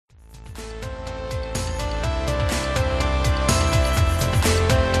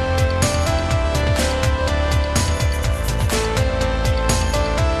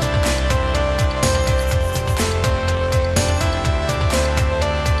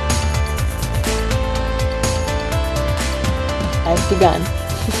I've begun.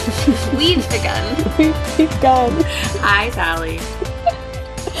 We've begun. We've begun. Hi, Sally.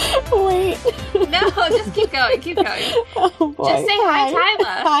 Wait. No, just keep going. Keep going. Oh boy. Just say hi, Tyler.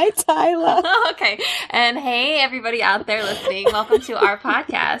 Hi, Tyler. Okay. And hey, everybody out there listening. Welcome to our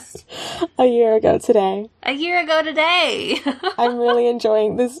podcast. A year ago today. A year ago today. I'm really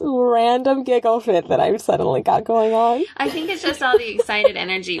enjoying this random giggle fit that I've suddenly got going on. I think it's just all the excited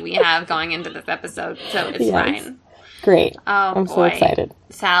energy we have going into this episode, so it's fine. Great. Oh, I'm boy. so excited.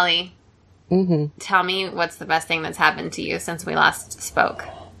 Sally, Mm-hmm. tell me what's the best thing that's happened to you since we last spoke.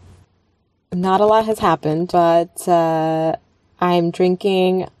 Not a lot has happened, but I'm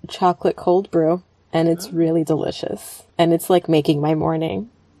drinking chocolate cold brew, and it's really delicious. And it's like making my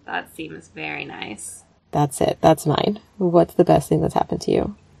morning. That seems very nice. That's it. That's mine. What's the best thing that's happened to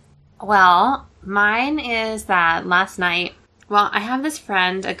you? Well, mine is that last night, I have this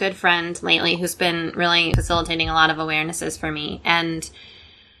friend, a good friend lately, who's been really facilitating a lot of awarenesses for me. And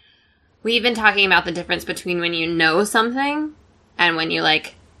we've been talking about the difference between when you know something and when you,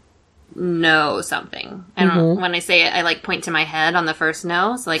 know something. And when I say it, I, point to my head on the first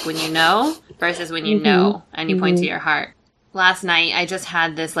no. So, when you know versus when you know and you point to your heart. Last night, I just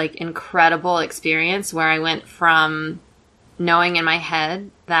had this, incredible experience where I went from knowing in my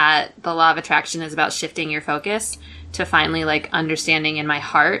head that the law of attraction is about shifting your focus to finally, understanding in my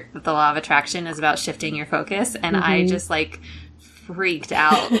heart that the law of attraction is about shifting your focus. And I just, freaked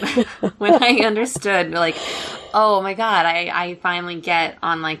out when I understood, oh my God, I finally get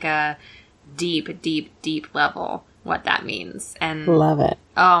on, a deep, deep, deep level what that means. And love it.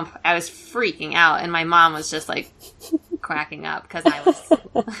 I was freaking out. And my mom was just, cracking up because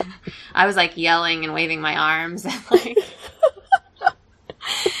I was yelling and waving my arms and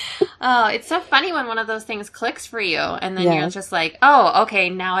oh, it's so funny when one of those things clicks for you and then you're just oh, okay,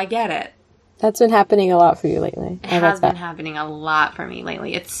 now I get it. That's been happening a lot for you lately. It has been happening a lot for me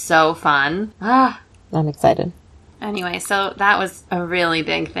lately. It's so fun. I'm excited. Anyway, so that was a really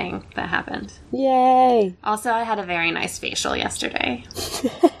big thing that happened. Yay! Also, I had a very nice facial yesterday.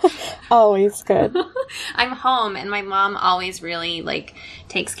 Always good. I'm home, and my mom always really,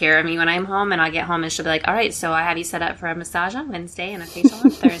 takes care of me when I'm home, and I get home, and she'll be like, all right, so I have you set up for a massage on Wednesday and a facial on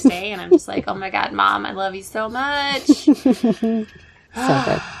Thursday, and I'm just like, oh my God, Mom, I love you so much. So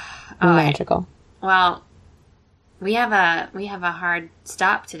good. Magical. Right. Well, we have a hard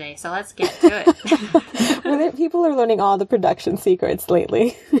stop today, so let's get to it. People are learning all the production secrets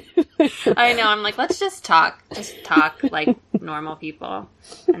lately. I know. I'm let's just talk like normal people,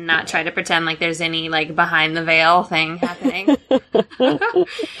 and not try to pretend like there's any behind the veil thing happening.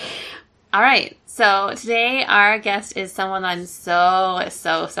 All right. So today our guest is someone I'm so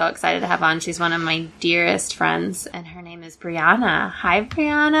excited to have on. She's one of my dearest friends, and her name is Briana. Hi,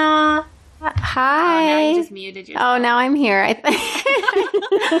 Briana. Hi. Oh, now you just muted yourself. Oh, now I'm here.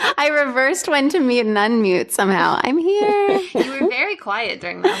 I reversed when to mute and unmute somehow. I'm here. You were very quiet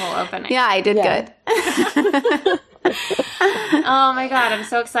during the whole opening. Yeah, I did good. Oh my God, I'm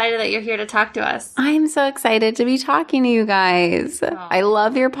so excited that you're here to talk to us. I'm so excited to be talking to you guys. Oh. I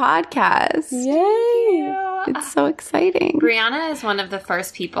love your podcast. Yay! It's so exciting. Briana is one of the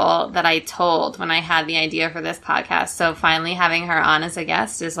first people that I told when I had the idea for this podcast. So finally having her on as a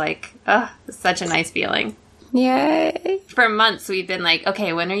guest is such a nice feeling. Yay. For months we've been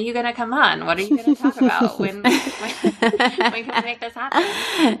okay, when are you going to come on? What are you going to talk about? When can we make this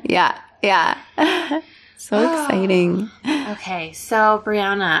happen? Yeah. So exciting. Okay, so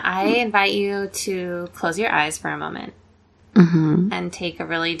Briana, I invite you to close your eyes for a moment. And take a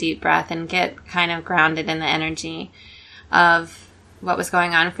really deep breath and get kind of grounded in the energy of what was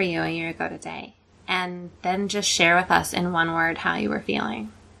going on for you a year ago today. And then just share with us in one word how you were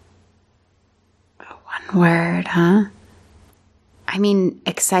feeling. One word, huh? I mean,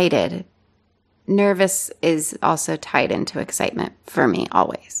 excited. Nervous is also tied into excitement for me,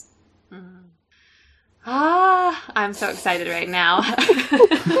 always. I'm so excited right now.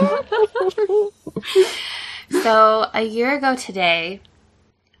 So, a year ago today,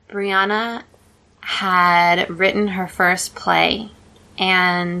 Briana had written her first play,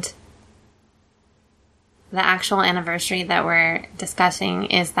 and the actual anniversary that we're discussing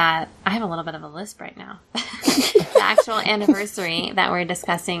is that I have a little bit of a lisp right now. The actual anniversary that we're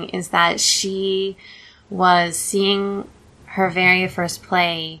discussing is that she was seeing her very first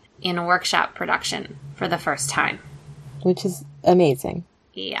play in a workshop production for the first time. Which is amazing.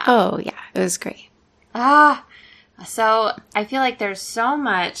 Yeah. Oh, yeah. It was great. So I feel like there's so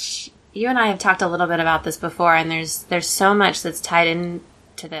much, you and I have talked a little bit about this before, and there's so much that's tied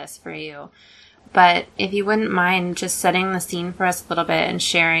into this for you. but if you wouldn't mind just setting the scene for us a little bit and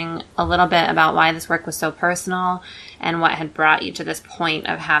sharing a little bit about why this work was so personal and what had brought you to this point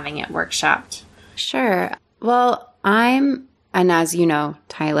of having it workshopped. Sure. Well, and as you know,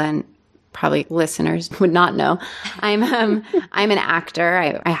 Tyla, and probably listeners would not know, I'm an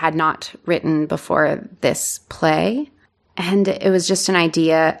actor. I had not written before this play. And it was just an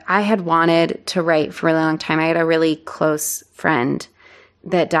idea. I had wanted to write for a really long time. I had a really close friend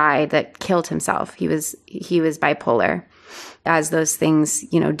that died, that killed himself. He was bipolar. As those things,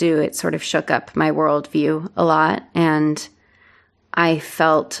 do, it sort of shook up my worldview a lot. And I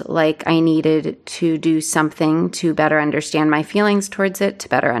felt like I needed to do something to better understand my feelings towards it, to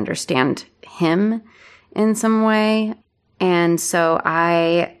better understand him in some way. And so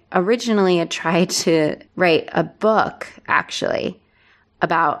I originally had tried to write a book, actually,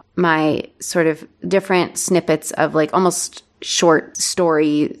 about my sort of different snippets of like almost short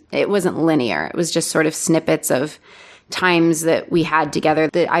story. It wasn't linear. It was just sort of snippets of times that we had together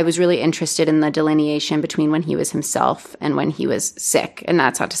that I was really interested in the delineation between when he was himself and when he was sick. And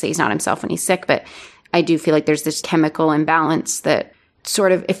that's not to say he's not himself when he's sick, but I do feel like there's this chemical imbalance that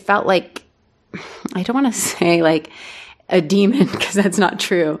sort of, it felt like, I don't want to say like a demon because that's not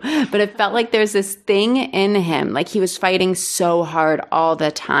true, but it felt like there's this thing in him, like he was fighting so hard all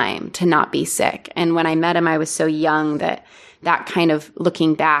the time to not be sick. And when I met him, I was so young that kind of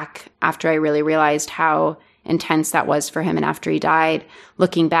looking back after I really realized how intense that was for him. And after he died,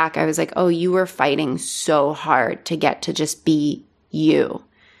 looking back, I was like, oh, you were fighting so hard to get to just be you,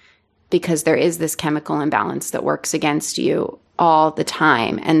 because there is this chemical imbalance that works against you all the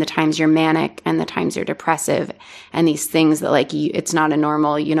time. And the times you're manic and the times you're depressive and these things that like it's not a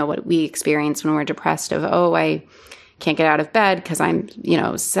normal, what we experience when we're depressed of, oh, I can't get out of bed because I'm,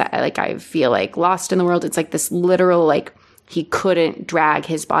 like I feel like lost in the world. It's like this literal, like he couldn't drag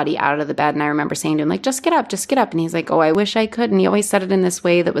his body out of the bed. And I remember saying to him, like, just get up. And he's like, oh, I wish I could. And he always said it in this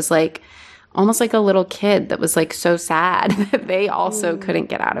way that was like, almost like a little kid that was like so sad that they also couldn't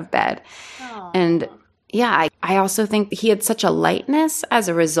get out of bed. Aww. And yeah, I also think he had such a lightness as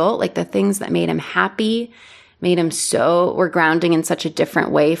a result, like the things that made him happy, were grounding in such a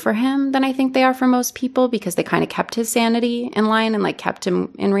different way for him than I think they are for most people, because they kind of kept his sanity in line and like kept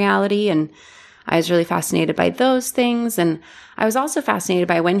him in reality. And I was really fascinated by those things. And I was also fascinated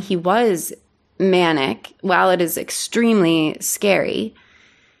by when he was manic, while it is extremely scary,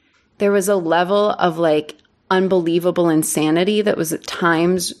 there was a level of like unbelievable insanity that was at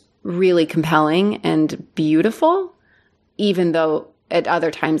times really compelling and beautiful, even though at other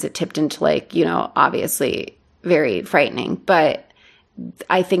times it tipped into like, obviously very frightening. But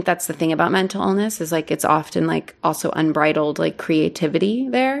I think that's the thing about mental illness is like, it's often like also unbridled like creativity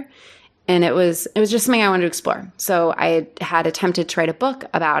there. And it was just something I wanted to explore. So I had attempted to write a book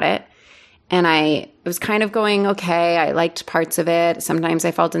about it. And I was kind of going, okay, I liked parts of it. Sometimes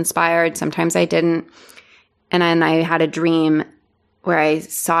I felt inspired. Sometimes I didn't. And then I had a dream where I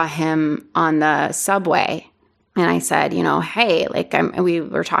saw him on the subway. And I said, hey, like we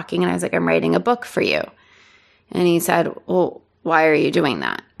were talking and I was like, I'm writing a book for you. And he said, well, why are you doing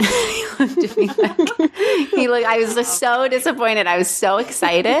that? He looked at me like, I was just so disappointed. I was so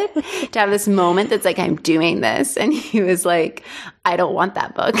excited to have this moment that's like, I'm doing this. And he was like, I don't want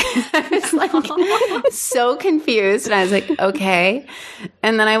that book. I was like so confused. And I was like, okay.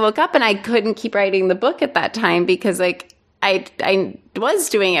 And then I woke up and I couldn't keep writing the book at that time because like, I was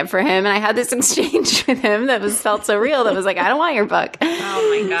doing it for him, and I had this exchange with him that felt so real. That was like, I don't want your book.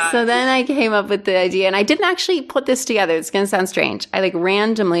 Oh my God. So then I came up with the idea, and I didn't actually put this together. It's going to sound strange. I like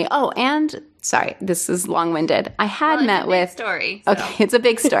randomly. Oh, and sorry, this is long-winded. I had met with story. So. Okay, it's a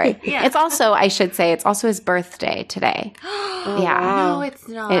big story. Yeah. It's also, I should say, it's also his birthday today. Yeah, no, it's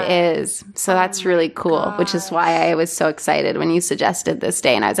not. It is. So that's really cool, which is why I was so excited when you suggested this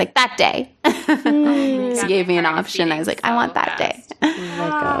day, and I was like, that day. So you gave me an option. I was like, I want that day. Oh my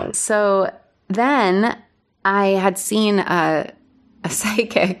God. So then I had seen a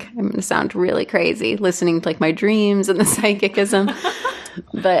psychic. I'm going to sound really crazy listening to like my dreams and the psychicism.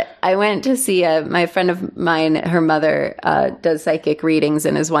 But I went to see my friend of mine, her mother does psychic readings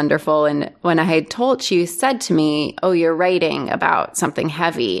and is wonderful. And when I had told, she said to me, oh, you're writing about something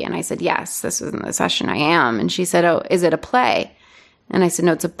heavy. And I said, yes, this was in the session I am. And she said, oh, is it a play? And I said,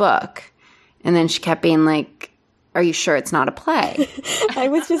 no, it's a book. And then she kept being like, are you sure it's not a play? I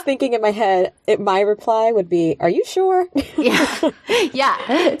was just thinking in my head, my reply would be, are you sure? Yeah.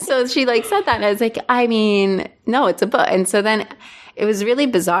 Yeah. So she like said that and I was like, I mean, no, it's a book. And so then it was really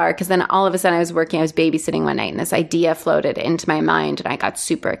bizarre because then all of a sudden I was babysitting one night and this idea floated into my mind and I got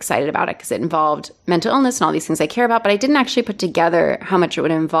super excited about it because it involved mental illness and all these things I care about, but I didn't actually put together how much it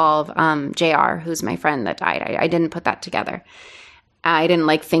would involve JR, who's my friend that died. I didn't put that together. I didn't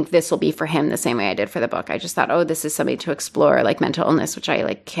like think this will be for him the same way I did for the book. I just thought, oh, this is somebody to explore like mental illness, which I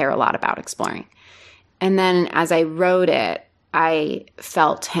like care a lot about exploring. And then as I wrote it, I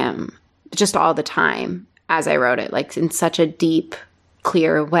felt him just all the time as I wrote it, like in such a deep,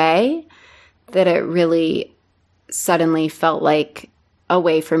 clear way that it really suddenly felt like a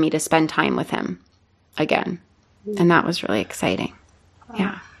way for me to spend time with him again. And that was really exciting.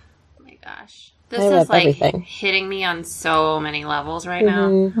 Yeah. Oh my gosh. This is like everything. Hitting me on so many levels right now.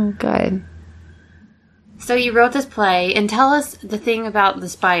 Oh, good. So you wrote this play, and tell us the thing about the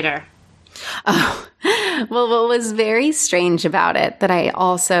spider. Oh, well, what was very strange about it that I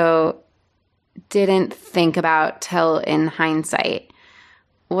also didn't think about till in hindsight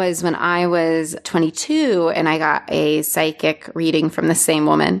was when I was 22 and I got a psychic reading from the same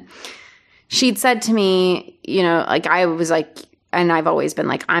woman. She'd said to me, you know, like I was like, and I've always been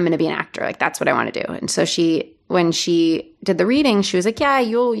like, I'm going to be an actor. Like, that's what I want to do. And so when she did the reading, she was like, yeah,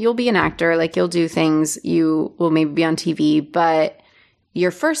 you'll be an actor. Like, you'll do things. You will maybe be on TV, but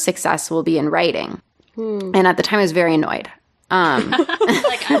your first success will be in writing. And at the time, I was very annoyed.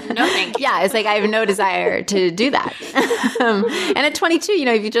 Like, no thank you. Yeah, it's like I have no desire to do that. And at 22, you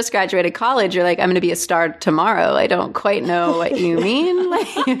know, if you just graduated college, you're like, I'm going to be a star tomorrow. I don't quite know what you mean.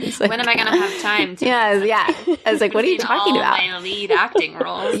 Like, when am I going to have time to? Yeah. I was like, what are you talking about? My lead acting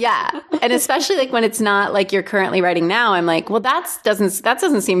roles. Yeah, and especially like when it's not like you're currently writing now. I'm like, well, that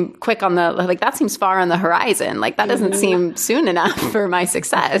doesn't seem quick on the like that seems far on the horizon. Like that doesn't seem soon enough for my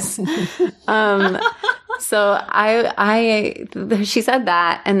success. So she said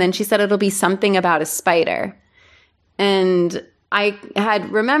that, and then she said it'll be something about a spider. And I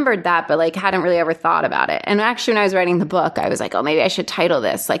had remembered that, but like hadn't really ever thought about it. And actually, when I was writing the book, I was like, oh, maybe I should title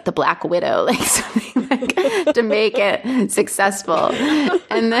this like The Black Widow, like something like to make it successful.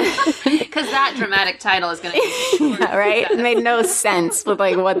 And then because that dramatic title is going to be yeah, right? It made no sense with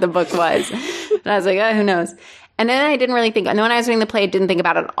like what the book was. And I was like, oh, who knows? And then I didn't really think, and then when I was reading the play, I didn't think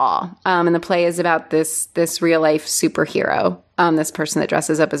about it at all. And the play is about this real life superhero, this person that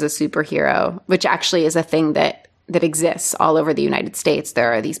dresses up as a superhero, which actually is a thing that exists all over the United States.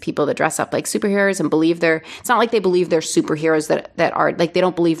 There are these people that dress up like superheroes and it's not like they believe they're superheroes that are like, they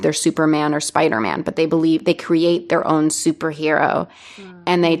don't believe they're Superman or Spider-Man, but they believe they create their own superhero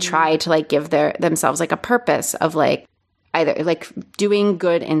and they try to like give themselves like a purpose of like either like doing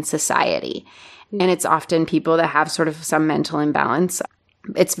good in society. And it's often people that have sort of some mental imbalance.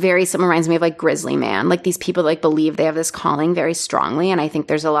 It reminds me of like Grizzly Man. Like these people like believe they have this calling very strongly. And I think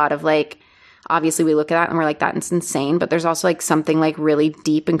there's a lot of like, obviously we look at that and we're like, that's insane. But there's also like something like really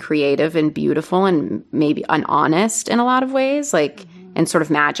deep and creative and beautiful and maybe honest in a lot of ways, like, and sort of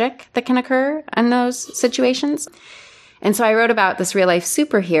magic that can occur in those situations. And so I wrote about this real life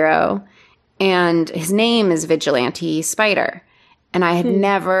superhero and his name is Vigilante Spider. And I had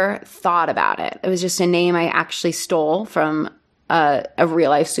never thought about it. It was just a name I actually stole from a real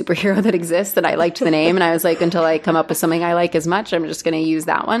life superhero that exists that I liked the name. And I was like, until I come up with something I like as much, I'm just going to use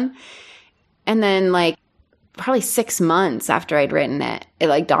that one. And then like probably 6 months after I'd written it, it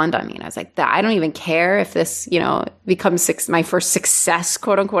like dawned on me. And I was like, I don't even care if this, you know, becomes my first success,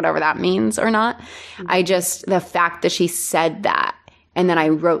 quote unquote, whatever that means or not. The fact that she said that, and then I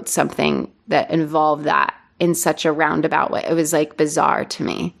wrote something that involved that in such a roundabout way. It was like bizarre to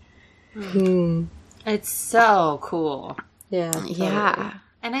me. It's so cool. Yeah. Totally. Yeah.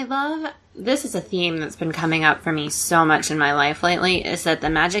 And I love, this is a theme that's been coming up for me so much in my life lately, is that the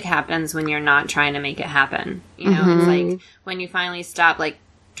magic happens when you're not trying to make it happen. You know, it's like when you finally stop like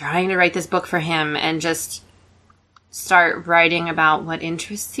trying to write this book for him and just start writing about what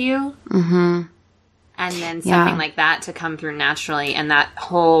interests you. And then something like that to come through naturally, and that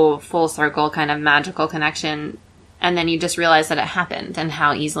whole full circle kind of magical connection. And then you just realize that it happened and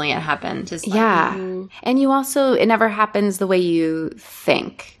how easily it happened. Just like, And you also, it never happens the way you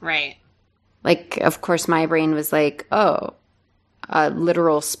think. Right. Like, of course, my brain was like, oh, a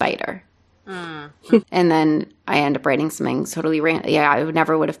literal spider. And then I end up writing something totally random. Yeah, I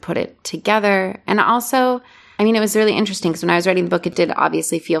never would have put it together. And also, I mean, it was really interesting because when I was writing the book, it did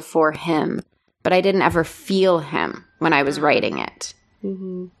obviously feel for him. But I didn't ever feel him when I was writing it.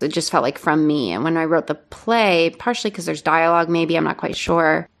 It just felt like from me. And when I wrote the play, partially because there's dialogue, maybe, I'm not quite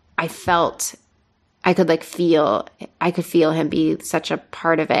sure, I felt I could feel him be such a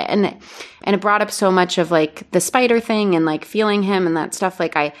part of it. And it brought up so much of like the spider thing and like feeling him and that stuff.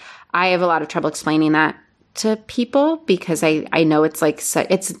 Like I have a lot of trouble explaining that to people because I know it's like,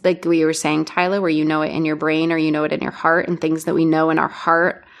 it's like we were saying, Tyler, where you know it in your brain or you know it in your heart, and things that we know in our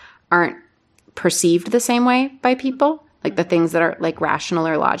heart aren't perceived the same way by people. Like the things that are like rational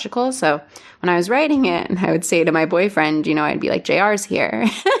or logical. So when I was writing it, and I would say to my boyfriend, I'd be like, JR's here.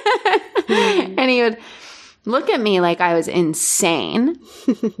 And he would look at me like I was insane.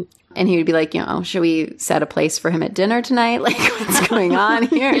 And he would be like, should we set a place for him at dinner tonight? Like, what's going on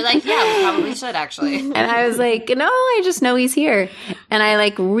here? You're like, yeah, we probably should actually. And I was like, no, I just know he's here. And I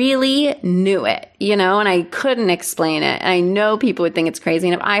like really knew it, and I couldn't explain it. And I know people would think it's crazy.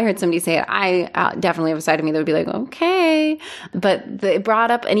 And if I heard somebody say it, I definitely have a side of me that would be like, okay. But it brought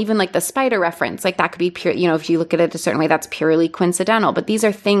up, and even like the spider reference, like that could be pure, if you look at it a certain way, that's purely coincidental. But these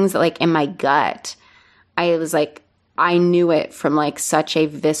are things that like in my gut, I was like, I knew it from like such a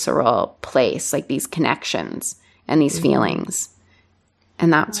visceral place, like these connections and these feelings.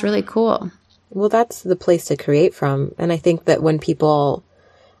 And that's really cool. Well, that's the place to create from. And I think that when people,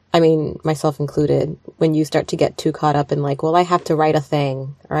 myself included, when you start to get too caught up in like, well, I have to write a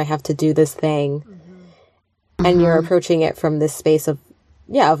thing or I have to do this thing. And you're approaching it from this space of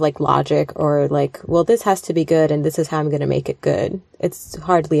like logic or like, well, this has to be good and this is how I'm going to make it good. It's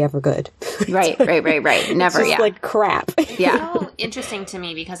hardly ever good. Right. Never, it's just like crap. Yeah. So interesting to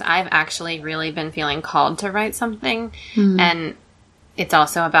me because I've actually really been feeling called to write something. And it's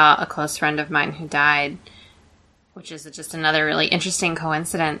also about a close friend of mine who died, which is just another really interesting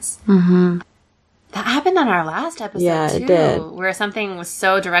coincidence. That happened on our last episode, too. It did. Where something was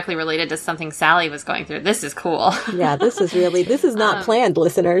so directly related to something Sally was going through. This is cool. Yeah, this is not planned,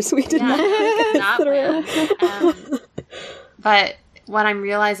 listeners. We did not think it through. But what I'm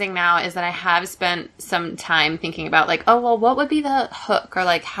realizing now is that I have spent some time thinking about like, oh, well, what would be the hook? Or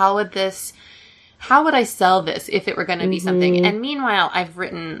like, how would I sell this if it were going to be something? And meanwhile, I've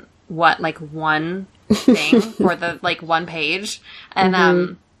written, one thing for the, one page.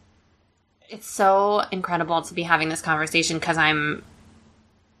 And, it's so incredible to be having this conversation because I'm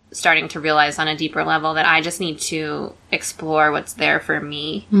starting to realize on a deeper level that I just need to explore what's there for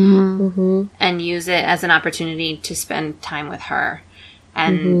me and use it as an opportunity to spend time with her.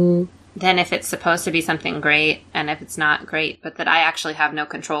 And then if it's supposed to be something great and if it's not great, but that I actually have no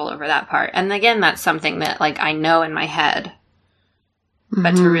control over that part. And again, that's something that like I know in my head,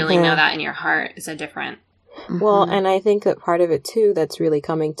 but to really know that in your heart is a different. Well, and I think that part of it too that's really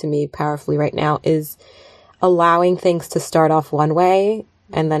coming to me powerfully right now is allowing things to start off one way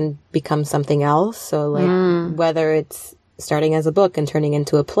and then become something else. So like whether it's starting as a book and turning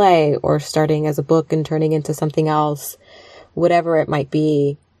into a play or starting as a book and turning into something else, whatever it might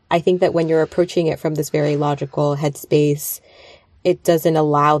be, I think that when you're approaching it from this very logical headspace, it doesn't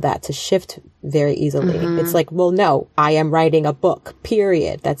allow that to shift very easily. It's like, well, no, I am writing a book,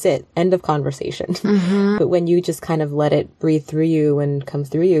 period. That's it. End of conversation. But when you just kind of let it breathe through you and come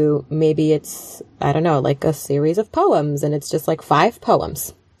through you, maybe it's, I don't know, like a series of poems and it's just like 5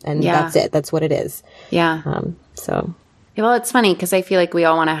 poems and that's it. That's what it is. Yeah. So. Well, it's funny because I feel like we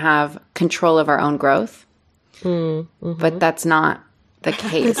all want to have control of our own growth, but that's not the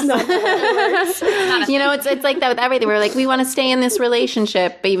case. It's not it's like that with everything. We're like, we want to stay in this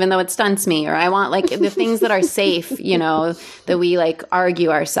relationship, even though it stunts me, or I want like the things that are safe, that we like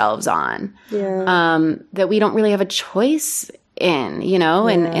argue ourselves on, that we don't really have a choice in,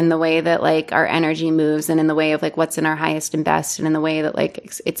 in the way that like our energy moves and in the way of like what's in our highest and best. And in the way that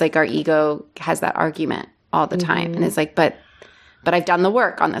like, it's like our ego has that argument all the time. And it's like, but I've done the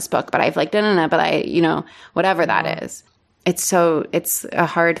work on this book, but I've like, but I, whatever that is. It's a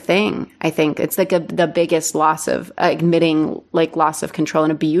hard thing. I think it's like the biggest loss of admitting like loss of control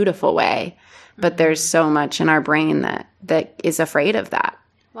in a beautiful way. But there's so much in our brain that is afraid of that.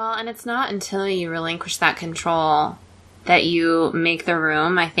 Well, and it's not until you relinquish that control that you make the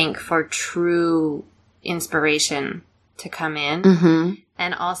room, I think, for true inspiration to come in.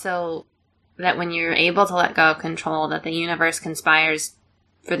 And also that when you're able to let go of control, that the universe conspires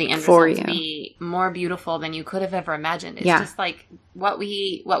for the end result to be more beautiful than you could have ever imagined. It's just like what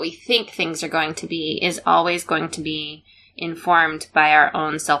we think things are going to be is always going to be informed by our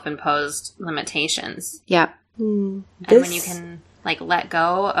own self-imposed limitations. Yeah. And when you can like let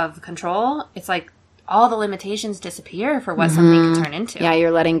go of control, it's like all the limitations disappear for what something can turn into. Yeah,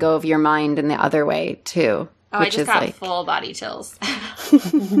 you're letting go of your mind in the other way too. Oh, I just got full body chills.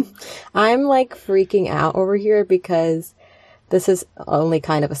 I'm like freaking out over here because this is only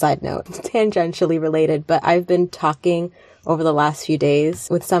kind of a side note, tangentially related, but I've been talking over the last few days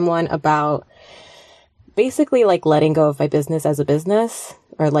with someone about basically like letting go of my business as a business,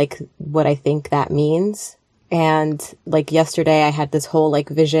 or like what I think that means. And like yesterday I had this whole like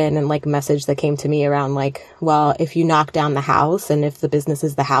vision and like message that came to me around like, well, if you knock down the house and if the business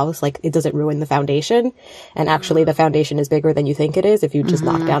is the house, like it doesn't ruin the foundation. And actually the foundation is bigger than you think it is if you just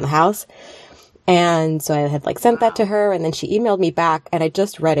knock down the house. And so I had like sent that to her, and then she emailed me back, and I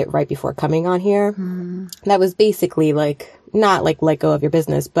just read it right before coming on here. That was basically like, not like let go of your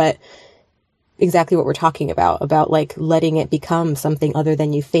business, but exactly what we're talking about like letting it become something other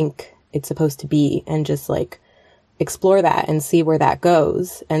than you think it's supposed to be, and just like explore that and see where that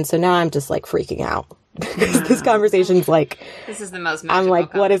goes. And so now I'm just like freaking out because this conversation's like, this is the most I'm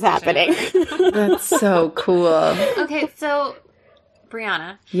like, what is happening? That's so cool. Okay, so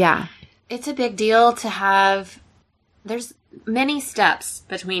Briana. Yeah. It's a big deal to have, there's many steps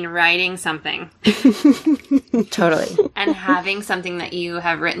between writing something Totally. and having something that you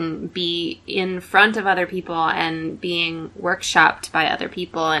have written be in front of other people and being workshopped by other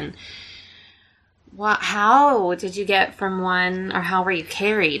people. And how did you get from one, or how were you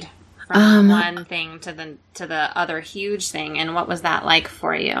carried from one thing to the other huge thing? And what was that like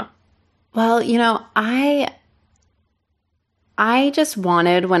for you? Well, you know, I just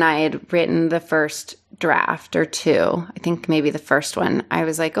wanted, when I had written the first draft or two, I think maybe the first one, I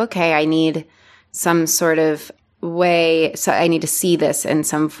was like, okay, I need some sort of way. So I need to see this in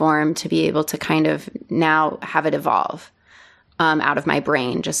some form to be able to kind of now have it evolve out of my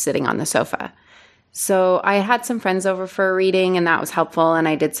brain, just sitting on the sofa. So I had some friends over for a reading, and that was helpful. And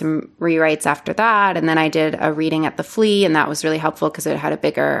I did some rewrites after that. And then I did a reading at the Flea, and that was really helpful because it had a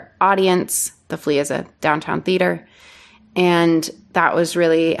bigger audience. The Flea is a downtown theater. And that was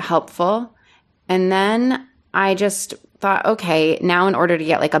really helpful. And then I just thought, okay, now in order to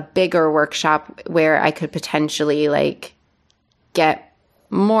get like a bigger workshop where I could potentially like get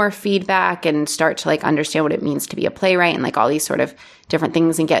more feedback and start to like understand what it means to be a playwright and like all these sort of different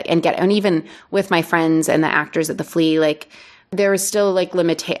things, and even with my friends and the actors at the Flea, like there was still like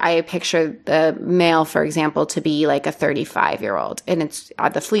I picture the male, for example, to be like a 35-year-old, and it's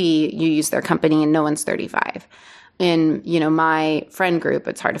at the Flea, you use their company and no one's 35. In, you know, my friend group,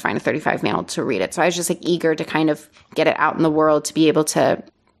 it's hard to find a 35 male to read it. So I was just like eager to kind of get it out in the world, to be able to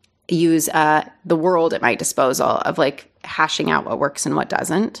use the world at my disposal of like hashing out what works and what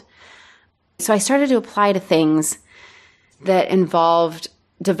doesn't. So I started to apply to things that involved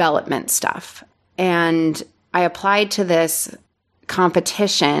development stuff. And I applied to this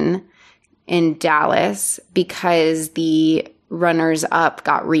competition in Dallas because the runners-up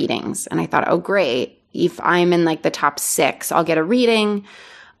got readings. And I thought, oh, great. If I'm in like the top 6, I'll get a reading.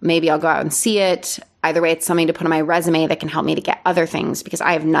 Maybe I'll go out and see it. Either way, it's something to put on my resume that can help me to get other things, because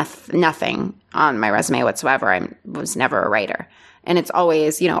I have nothing on my resume whatsoever. I was never a writer. And it's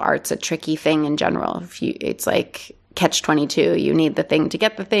always, you know, art's a tricky thing in general. It's like catch-22. You need the thing to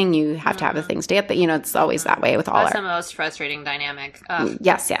get the thing. You have to have the things to get the, you know, it's always that way with all art. That's the most frustrating dynamic.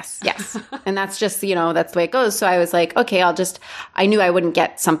 Yes. And that's just, you know, that's the way it goes. So I was like, okay, I knew I wouldn't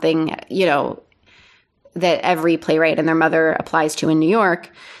get something, you know, that every playwright and their mother applies to in New York.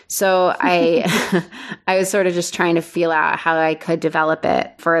 So I was sort of just trying to feel out how I could develop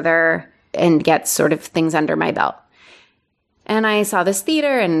it further and get sort of things under my belt. And I saw this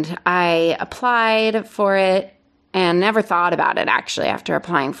theater and I applied for it and never thought about it actually after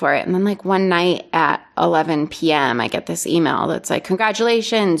applying for it. And then like one night at 11 p.m., I get this email that's like,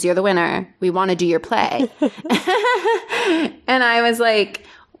 congratulations, you're the winner. We want to do your play. And I was like,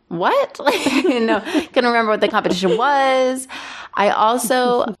 what? No, couldn't remember what the competition was. I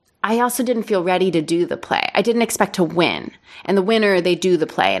also didn't feel ready to do the play. I didn't expect to win. And the winner, they do the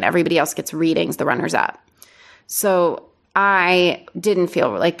play, and everybody else gets readings, the runners up. So I didn't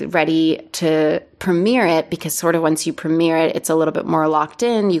feel like ready to premiere it, because sort of once you premiere it, it's a little bit more locked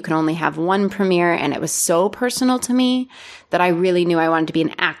in. You can only have one premiere, and it was so personal to me that I really knew I wanted to be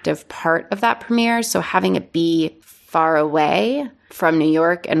an active part of that premiere. So having it be far away from New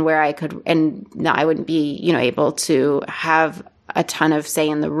York and where I could, and no, I wouldn't be, you know, able to have a ton of say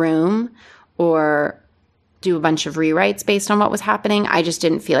in the room or do a bunch of rewrites based on what was happening. I just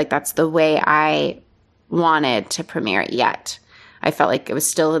didn't feel like that's the way I wanted to premiere it yet. I felt like it was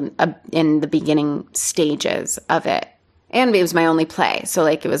still in the beginning stages of it. And it was my only play. So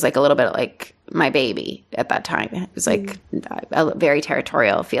like, it was like a little bit like my baby at that time. It was like a very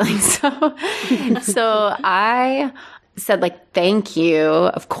territorial feeling. So I said like, thank you.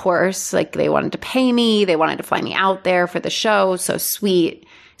 Of course, like they wanted to pay me. They wanted to fly me out there for the show. So sweet.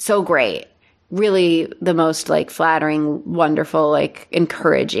 So great. Really the most like flattering, wonderful, like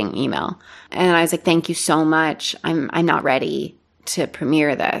encouraging email. And I was like, thank you so much. I'm not ready to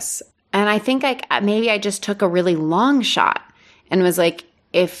premiere this. And I think maybe I just took a really long shot and was like,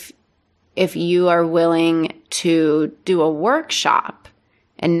 if you are willing to do a workshop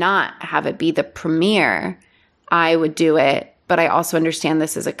and not have it be the premiere, I would do it. But I also understand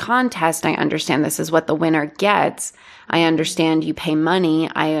this is a contest. I understand this is what the winner gets. I understand you pay money.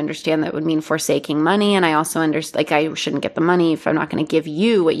 I understand that would mean forsaking money. And I also understand, like, I shouldn't get the money if I'm not going to give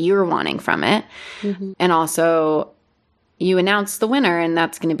you what you're wanting from it. Mm-hmm. And also, you announce the winner, and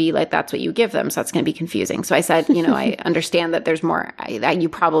that's going to be like, that's what you give them. So that's going to be confusing. So I said, I understand that there's more, that you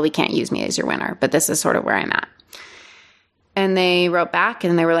probably can't use me as your winner, but this is sort of where I'm at. And they wrote back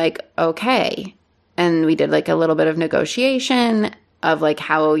and they were like, okay. And we did like a little bit of negotiation of like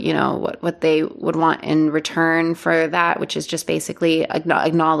how, what they would want in return for that, which is just basically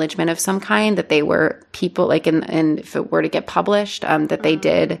acknowledgement of some kind that they were people, like and if it were to get published, that they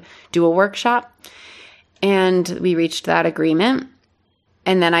did do a workshop. And we reached that agreement.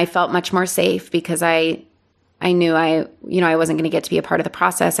 And then I felt much more safe because I knew I wasn't going to get to be a part of the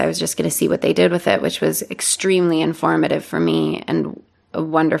process. I was just going to see what they did with it, which was extremely informative for me and a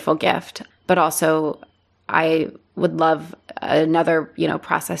wonderful gift. But also I would love another,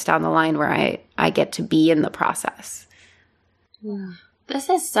 process down the line where I get to be in the process. Yeah. This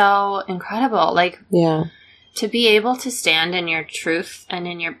is so incredible. Like, yeah, to be able to stand in your truth and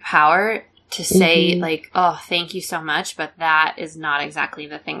in your power to say like, oh, thank you so much, but that is not exactly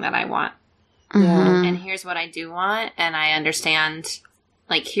the thing that I want. Mm-hmm. And here's what I do want. And I understand,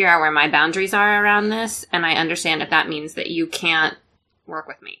 like, here are where my boundaries are around this. And I understand if that means that you can't work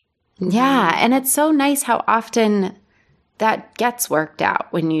with me. Yeah. And it's so nice how often that gets worked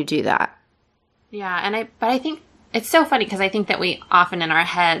out when you do that. Yeah. But I think it's so funny because I think that we often in our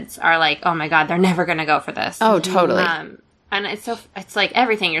heads are like, oh my God, they're never going to go for this. Oh, totally. And it's like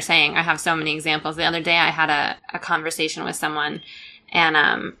everything you're saying. I have so many examples. The other day I had a conversation with someone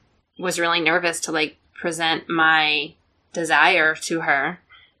and was really nervous to like present my desire to her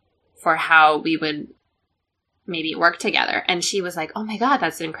for how we would maybe work together. And she was like, oh my God,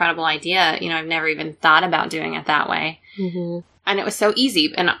 that's an incredible idea. I've never even thought about doing it that way. Mm-hmm. And it was so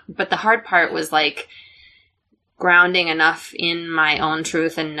easy. But the hard part was like grounding enough in my own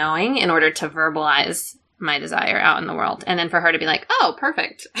truth and knowing in order to verbalize my desire out in the world. And then for her to be like, oh,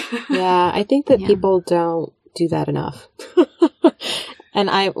 perfect. Yeah, I think that people don't do that enough. And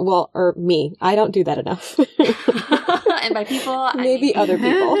I don't do that enough. And by people, maybe other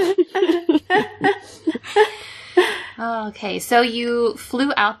people. Okay, so you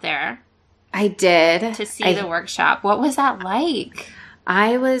flew out there. I did. To see the workshop. What was that like?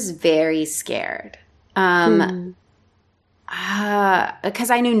 I was very scared. Because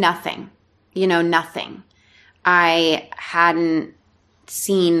I knew nothing. Nothing. I hadn't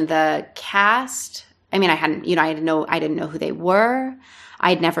seen the cast. I mean, I didn't know who they were.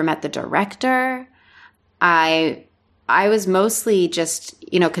 I'd never met the director. I was mostly just,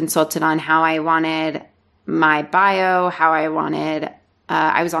 consulted on how I wanted my bio, how I wanted,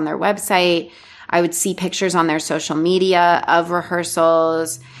 I was on their website. I would see pictures on their social media of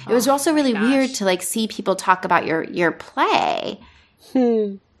rehearsals. It was also really weird to like see people talk about your play.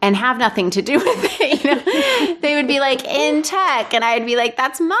 And have nothing to do with it. They would be like, in tech, and I'd be like,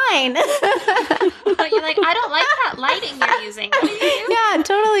 that's mine. You're like, I don't like that lighting you're using. What are you doing? Yeah,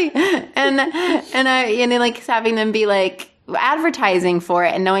 totally. And like having them be like advertising for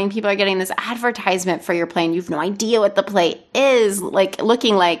it and knowing people are getting this advertisement for your play and you have no idea what the play is like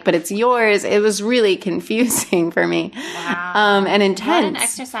looking like, but it's yours. It was really confusing for me. Wow. And intense. What an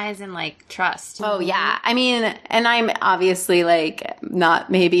exercise in like trust. Oh yeah. I mean, and I'm obviously like not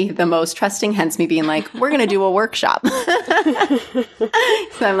maybe the most trusting, hence me being like, we're going to do a workshop.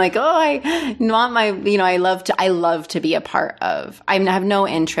 So I'm like, oh, I want my, I love to be a part of, I have no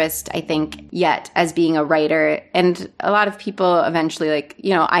interest, I think, yet as being a writer. And a lot of people eventually, like,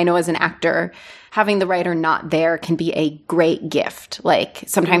 I know as an actor, having the writer not there can be a great gift. Like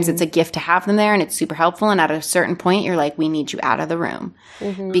sometimes it's a gift to have them there and it's super helpful. And at a certain point, you're like, we need you out of the room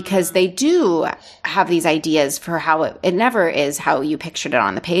because they do have these ideas for how it never is how you pictured it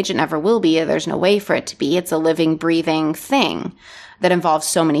on the page. It never will be. There's no way for it to be. It's a living, breathing thing that involves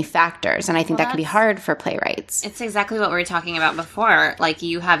so many factors. And I think that can be hard for playwrights. It's exactly what we were talking about before. Like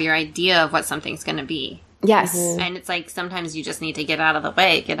you have your idea of what something's going to be. Yes. And it's like sometimes you just need to get out of the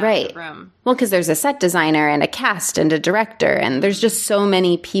way, get out of the room. Well, because there's a set designer and a cast and a director, and there's just so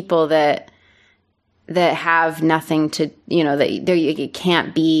many people that have nothing to, that it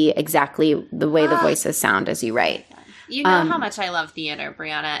can't be exactly the way the voices sound as you write. You know how much I love theater,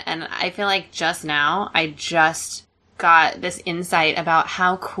 Briana, and I feel like just now I just got this insight about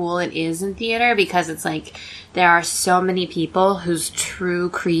how cool it is in theater, because it's like there are so many people whose true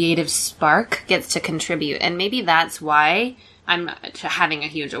creative spark gets to contribute. And maybe that's why I'm having a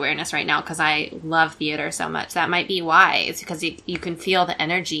huge awareness right now, because I love theater so much. That might be why. It's because you can feel the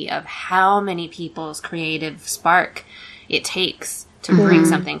energy of how many people's creative spark it takes to bring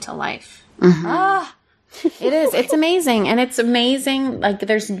something to life. It is. It's amazing. And it's amazing. Like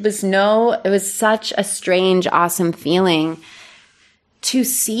it was such a strange, awesome feeling to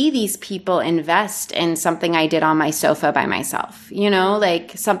see these people invest in something I did on my sofa by myself, you know,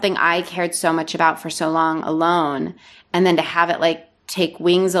 like something I cared so much about for so long alone. And then to have it like take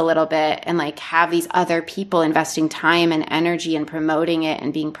wings a little bit and like have these other people investing time and energy and promoting it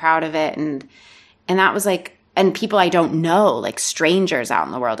and being proud of it. And that was like, and people I don't know, like strangers out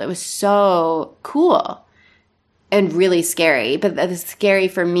in the world. It was so cool and really scary. But it's scary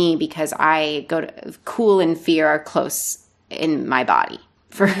for me because cool and fear are close in my body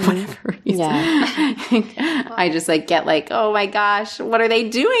for whatever reason. Yeah. I just like get like, oh my gosh, what are they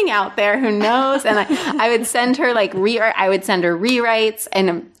doing out there? Who knows? And I would send her like rewrites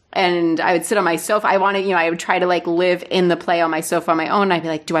and I would sit on my sofa. I would try to like live in the play on my sofa on my own. I'd be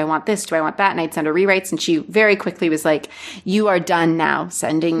like, do I want this? Do I want that? And I'd send her rewrites. And she very quickly was like, you are done now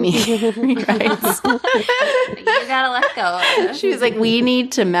sending me rewrites. You gotta let go. She was like, we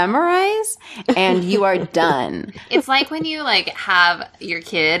need to memorize and you are done. It's like when you like have your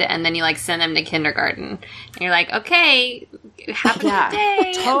kid and then you like send them to kindergarten. And you're like, okay, have a good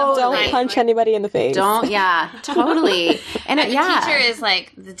day. Totally. Don't punch anybody in the face. Totally. And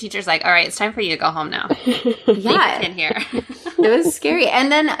the teacher's like, all right, it's time for you to go home now. Yeah. Leave the kid here. It was scary.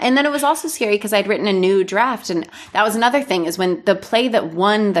 And then it was also scary because I'd written a new draft. And that was another thing is when the play that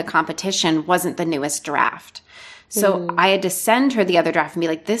won the competition wasn't the newest draft. So I had to send her the other draft and be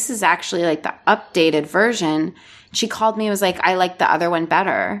like, this is actually like the updated version. She called me and was like, I like the other one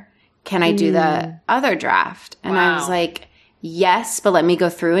better. Can I do the other draft? And I was like, yes, but let me go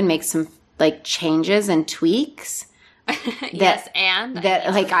through and make some like changes and tweaks. Yes, and that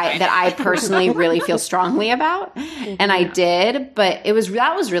I personally really feel strongly about, and I did, but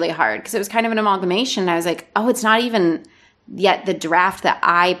that was really hard because it was kind of an amalgamation. I was like, oh, it's not even yet the draft that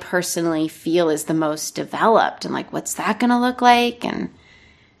I personally feel is the most developed, and like, what's that going to look like? And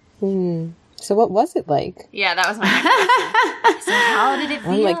so, what was it like? Yeah, that was my next question. So, how did it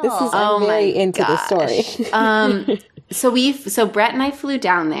feel? I'm very into the story. So Brett and I flew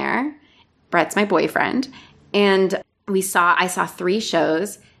down there. Brett's my boyfriend, and I saw 3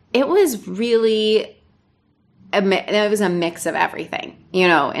 shows. It was really, it was a mix of everything, you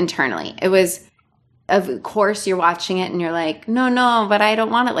know, internally. It was, of course, you're watching it and you're like, no, but I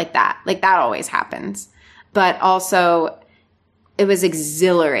don't want it like that. Like that always happens. But also, it was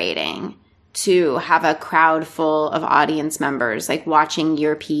exhilarating to have a crowd full of audience members, like watching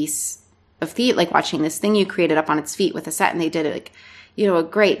your piece of theater, like watching this thing you created up on its feet with a set, and they did it like, you know, a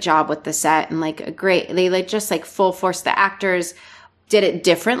great job with the set and like they like just like full force. The actors did it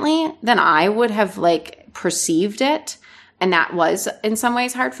differently than I would have like perceived it. And that was in some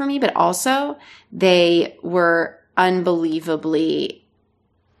ways hard for me, but also they were unbelievably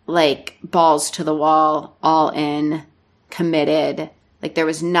like balls to the wall, all in, committed. Like there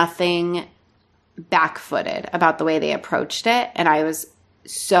was nothing back-footed about the way they approached it. And I was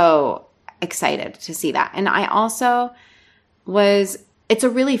so excited to see that. And I also it's a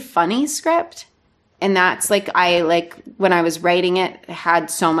really funny script. And that's like, when I was writing it, had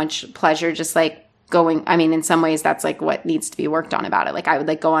so much pleasure just like in some ways that's like what needs to be worked on about it. Like I would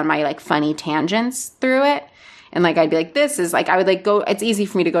like go on my like funny tangents through it. And like, I'd be like, this is like, I would like it's easy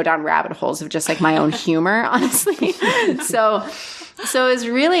for me to go down rabbit holes of just like my own humor, honestly. So it was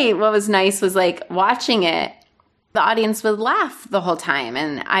really, what was nice was like watching it, the audience would laugh the whole time.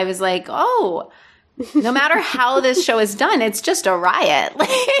 And I was like, oh, no matter how this show is done, it's just a riot.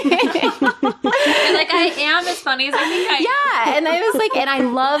 You're like, I am as funny as I think I am. Yeah. And I was like, and I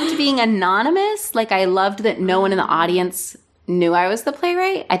loved being anonymous. Like I loved that no one in the audience knew I was the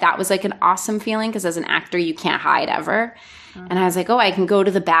playwright. That was like an awesome feeling because as an actor, you can't hide ever. And I was like, oh, I can go to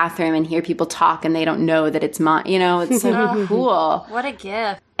the bathroom and hear people talk and they don't know that it's mine. You know, it's so cool. What a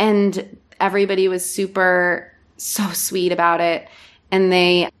gift. And everybody was so sweet about it. And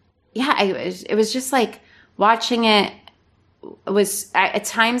it was just like watching it was at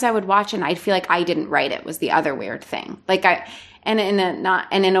times I would watch it and I'd feel like I didn't write it was the other weird thing. Like in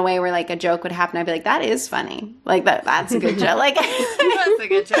a way where like a joke would happen, I'd be like, that is funny. Like that's a good joke. Like that's a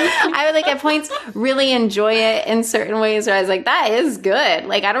good joke. I would like at points really enjoy it in certain ways where I was like, that is good.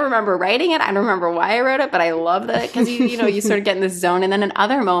 Like I don't remember writing it. I don't remember why I wrote it, but I love that because you sort of get in this zone. And then in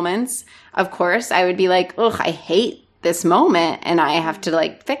other moments, of course, I would be like, ugh, I hate this moment and I have to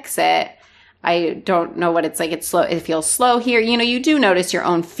like fix it. I don't know what it's like. It's slow. It feels slow here. You know, you do notice your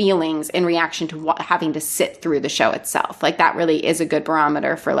own feelings in reaction to having to sit through the show itself. Like that really is a good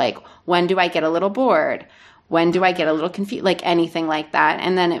barometer for like, when do I get a little bored? When do I get a little confused? Like anything like that.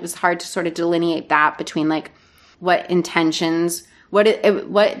 And then it was hard to sort of delineate that between like what intentions, what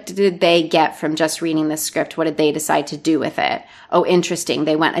did they get from just reading the script? What did they decide to do with it? Oh, interesting.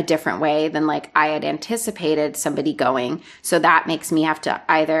 They went a different way than like I had anticipated somebody going. So that makes me have to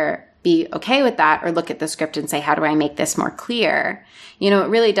either be okay with that or look at the script and say, how do I make this more clear? You know, it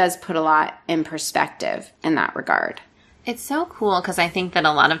really does put a lot in perspective in that regard. It's so cool because I think that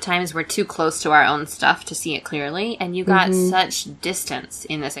a lot of times we're too close to our own stuff to see it clearly. And you got such distance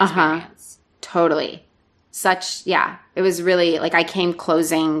in this experience. Totally. Yeah. It was really like I came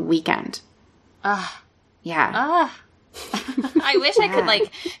closing weekend. Yeah. I wish I could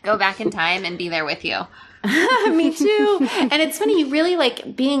like go back in time and be there with you. Me too. And it's funny, you really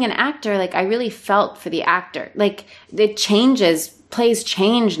like being an actor, like I really felt for the actor. Like it changes, plays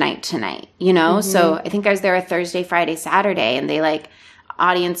change night to night, you know? So I think I was there a Thursday, Friday, Saturday, and they like,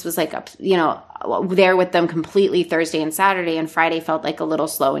 audience was like, you know, there with them completely Thursday and Saturday, and Friday felt like a little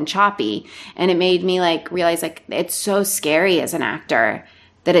slow and choppy. And it made me like realize like it's so scary as an actor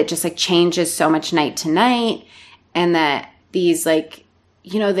that it just like changes so much night to night, and that these like,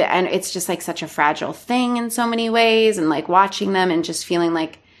 you know, and it's just like such a fragile thing in so many ways, and like watching them and just feeling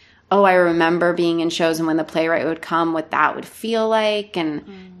like, oh, I remember being in shows and when the playwright would come, what that would feel like, and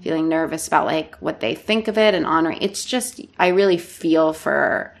feeling nervous about like what they think of it and honoring. It's just, I really feel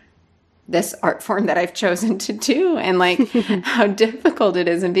for this art form that I've chosen to do and like how difficult it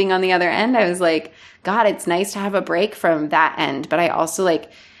is. And being on the other end, I was like, God, it's nice to have a break from that end. But I also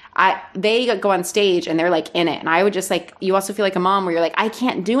like, they go on stage and they're like in it. And I would just like, you also feel like a mom where you're like, I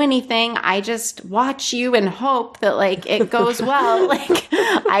can't do anything. I just watch you and hope that like it goes well. Like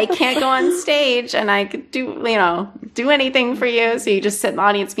I can't go on stage and I could do anything for you. So you just sit in the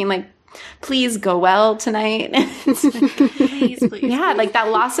audience being like, please go well tonight. Please. Yeah. Like that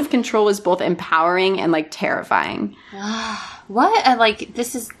loss of control is both empowering and like terrifying. What? Like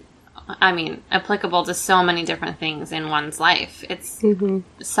this is, I mean, applicable to so many different things in one's life. It's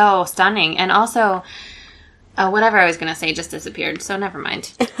so stunning. And also, whatever I was going to say just disappeared, so never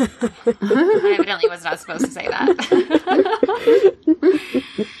mind. I evidently was not supposed to say that.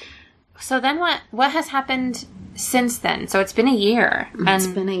 So then what has happened since then? So it's been a year. It's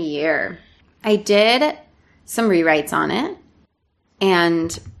been a year. I did some rewrites on it,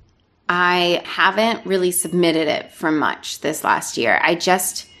 and I haven't really submitted it for much this last year. I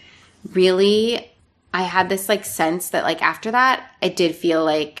just... really, I had this like sense that like after that, I did feel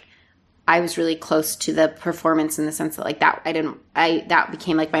like I was really close to the performance in the sense that like that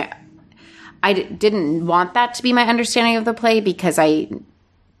became like I didn't want that to be my understanding of the play because I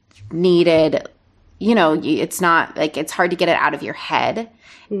needed, you know, it's not like, it's hard to get it out of your head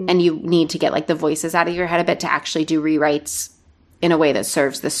and you need to get like the voices out of your head a bit to actually do rewrites in a way that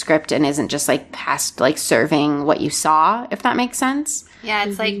serves the script and isn't just like past like serving what you saw, if that makes sense. Yeah,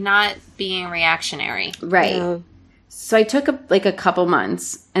 it's like not being reactionary. Right. Yeah. So I took a couple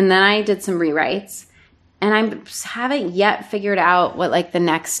months and then I did some rewrites and I haven't yet figured out what like the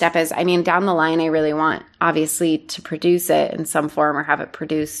next step is. I mean, down the line, I really want obviously to produce it in some form or have it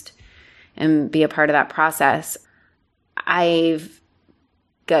produced and be a part of that process. I've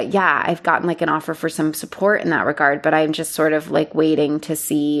gotten like an offer for some support in that regard, but I'm just sort of like waiting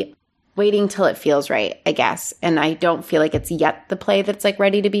till it feels right, I guess. And I don't feel like it's yet the play that's like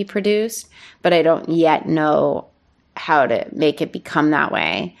ready to be produced, but I don't yet know how to make it become that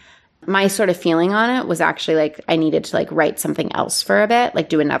way. My sort of feeling on it was actually like I needed to like write something else for a bit, like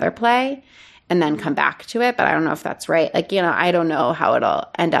do another play and then come back to it. But I don't know if that's right. Like, you know, I don't know how it'll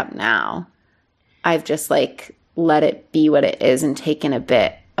end up now. I've just like let it be what it is and taken a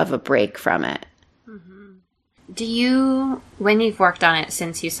bit of a break from it. Do you, when you've worked on it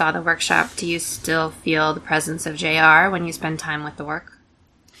since you saw the workshop, do you still feel the presence of JR when you spend time with the work?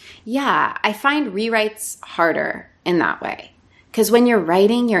 Yeah, I find rewrites harder in that way. Because when you're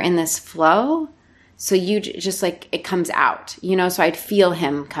writing, you're in this flow. So you just like, it comes out, you know? So I'd feel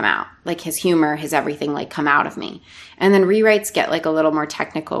him come out, like his humor, his everything, like come out of me. And then rewrites get like a little more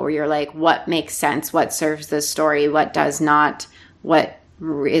technical where you're like, what makes sense? What serves the story? What does not? What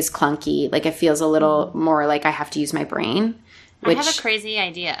is clunky? Like it feels a little more like I have to use my brain. I have a crazy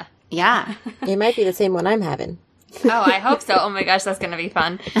idea. Yeah. It might be the same one I'm having. Oh, I hope so. Oh my gosh, that's going to be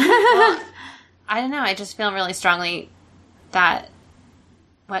fun. Well, I don't know. I just feel really strongly that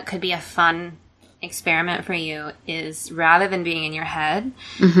what could be a fun experiment for you is, rather than being in your head,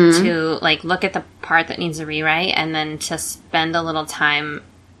 Mm-hmm. to like look at the part that needs a rewrite and then to spend a little time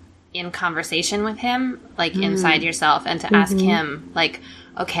in conversation with him, like inside yourself, and to ask him, like,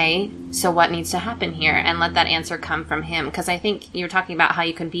 okay, so what needs to happen here? And let that answer come from him. Because I think you were talking about how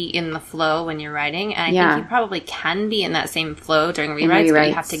you can be in the flow when you're writing. And I think you probably can be in that same flow during rewrites, but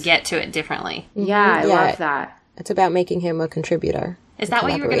you have to get to it differently. Yeah, I love that. It's about making him a contributor. Is that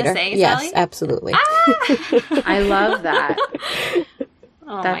what you were going to say, Yes, Sally? absolutely. I love that.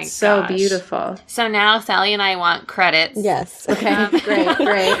 Oh That's my so gosh. beautiful. So now Sally and I want credits. Yes. Okay,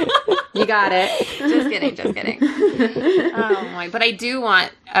 great. You got it. Just kidding. Oh my! But I do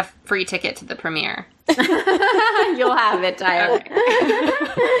want a free ticket to the premiere. You'll have it, Tyler.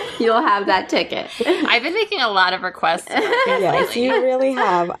 Okay. You'll have that ticket. I've been making a lot of requests. Yes, you really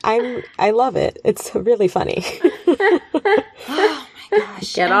have. I love it. It's really funny. Oh my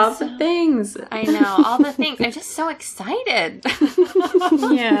gosh! Get all the things. I know all the things. I'm just so excited.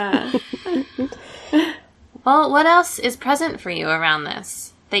 Yeah. Well, what else is present for you around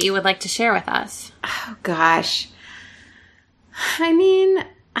this that you would like to share with us? Oh, gosh. I mean,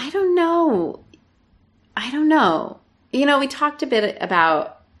 I don't know. You know, we talked a bit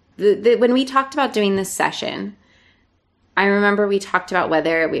about, when we talked about doing this session, I remember we talked about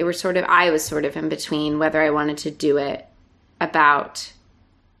whether I was sort of in between whether I wanted to do it about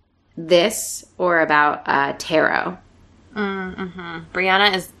this or about tarot.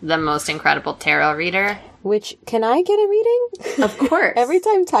 Briana is the most incredible tarot reader. Which, can I get a reading? Of course. Every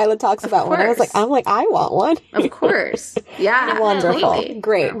time Tyler talks about one, I'm like, I want one. Of course. Yeah. Wonderful. Totally.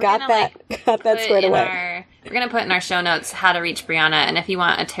 Great. Got that squared away. We're going to put in our show notes how to reach Briana. And if you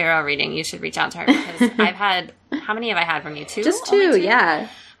want a tarot reading, you should reach out to her. Because how many have I had from you? Two? Just Only two, yeah.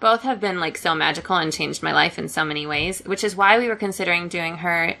 Both have been like so magical and changed my life in so many ways, which is why we were considering doing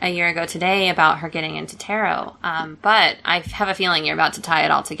her a year ago today about her getting into tarot. But I have a feeling you're about to tie it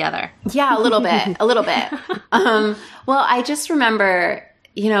all together. Yeah, a little bit. Well, I just remember,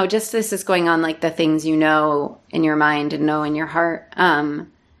 you know, just this is going on, like the things you know in your mind and know in your heart. And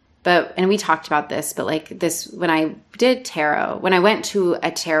we talked about this, but like this, when I did tarot, when I went to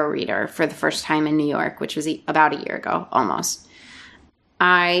a tarot reader for the first time in New York, which was about a year ago, almost,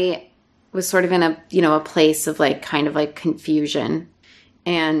 I was sort of in a place of like, kind of like confusion.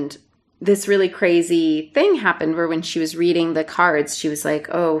 And this really crazy thing happened where when she was reading the cards, she was like,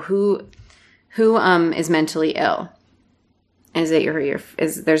 oh, who is mentally ill? Is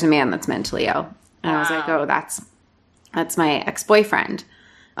it there's a man that's mentally ill? And I was like, oh, that's my ex-boyfriend.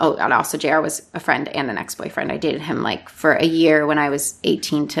 Oh, and also JR was a friend and an ex-boyfriend. I dated him like for a year when I was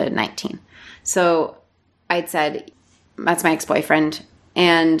 18 to 19. So I'd said, that's my ex-boyfriend.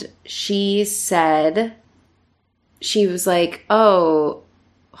 And she said, she was like, oh,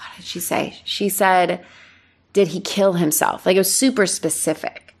 what did she say? She said, did he kill himself? Like, it was super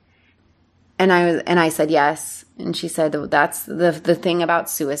specific. And I said, yes. And she said, that's the thing about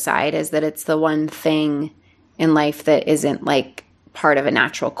suicide, is that it's the one thing in life that isn't like part of a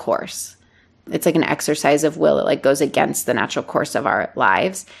natural course. It's like an exercise of will. It like goes against the natural course of our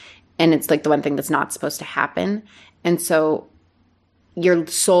lives. And it's like the one thing that's not supposed to happen. And so your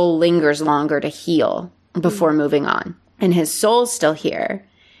soul lingers longer to heal before moving on. And his soul's still here.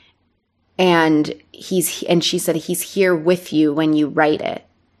 And she said, he's here with you when you write it.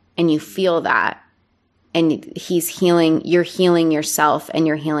 And you feel that. And he's healing, you're healing yourself and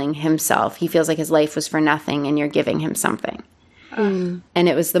you're healing himself. He feels like his life was for nothing and you're giving him something. And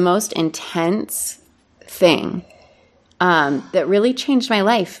it was the most intense thing that really changed my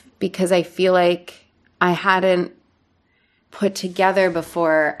life, because I feel like I hadn't put together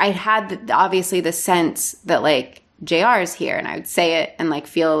before. I had obviously the sense that like JR is here, and I would say it and like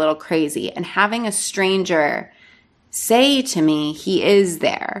feel a little crazy. And having a stranger say to me, he is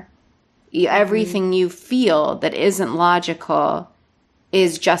there. Everything you feel that isn't logical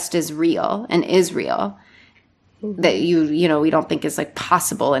is just as real and is real. That we don't think is like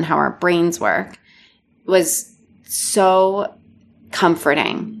possible in how our brains work, was so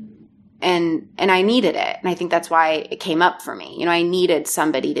comforting. And I needed it. And I think that's why it came up for me. I needed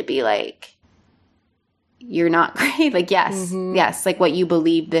somebody to be like, you're not great. Like, yes, like what you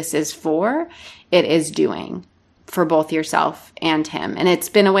believe this is for, it is doing for both yourself and him. And it's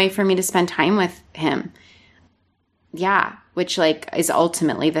been a way for me to spend time with him. Yeah. Which like is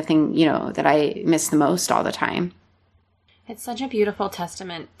ultimately the thing, that I miss the most all the time. It's such a beautiful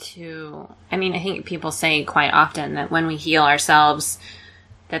testament to, I think people say quite often that when we heal ourselves,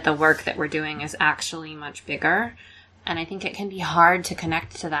 that the work that we're doing is actually much bigger. And I think it can be hard to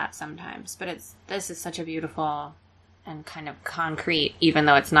connect to that sometimes. But this is such a beautiful and kind of concrete, even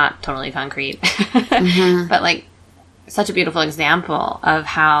though it's not totally concrete. Mm-hmm. But like such a beautiful example of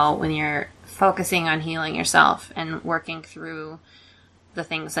how when you're focusing on healing yourself and working through the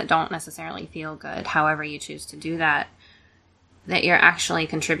things that don't necessarily feel good, however you choose to do that, that you're actually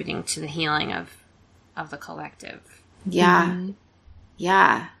contributing to the healing of the collective. Yeah. Mm-hmm.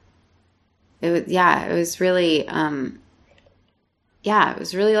 Yeah. It was really, it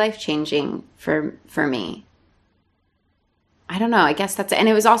was really life-changing for me. I don't know. I guess and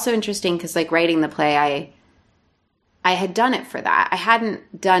it was also interesting because like writing the play, I had done it for that. I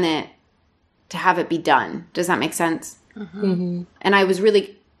hadn't done it to have it be done. Does that make sense? Mm-hmm. And I was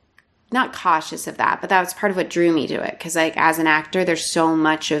really not cautious of that, but that was part of what drew me to it. Because like as an actor, there's so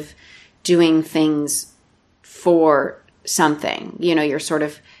much of doing things for something. You know, you're sort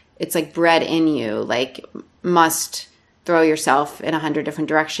of, it's like bred in you, like must throw yourself in 100 different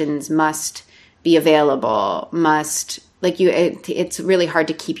directions, must be available, must like it's really hard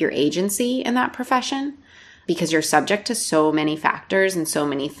to keep your agency in that profession because you're subject to so many factors and so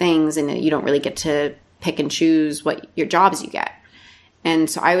many things, and you don't really get to pick and choose what your jobs you get. And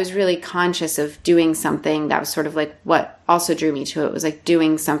so I was really conscious of doing something that was sort of like what also drew me to it was like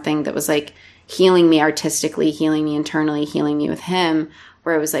doing something that was like healing me artistically, healing me internally, healing me with him,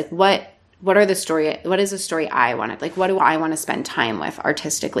 where it was like, what is the story I wanted? Like, what do I want to spend time with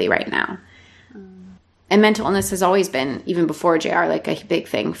artistically right now? And mental illness has always been, even before JR, like a big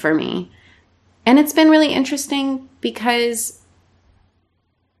thing for me. And it's been really interesting because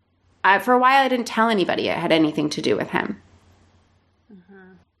for a while I didn't tell anybody it had anything to do with him.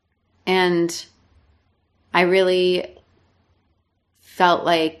 Mm-hmm. And I really felt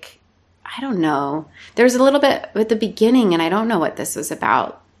like, I don't know, there was a little bit at the beginning, and I don't know what this was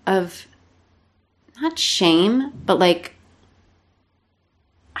about, of not shame, but like,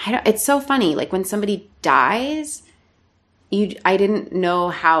 it's so funny. Like when somebody dies, I didn't know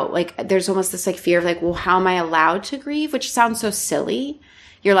how, like, there's almost this like fear of like, well, how am I allowed to grieve? Which sounds so silly.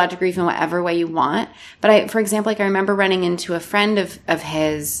 You're allowed to grieve in whatever way you want. But for example, like I remember running into a friend of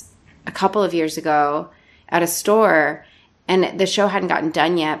his a couple of years ago at a store, and the show hadn't gotten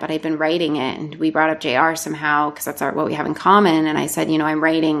done yet, but I'd been writing it, and we brought up JR somehow because that's what we have in common. And I said, I'm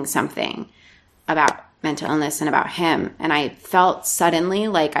writing something about mental illness and about him. And I felt suddenly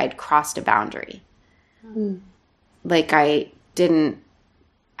like I'd crossed a boundary. Mm. Like I didn't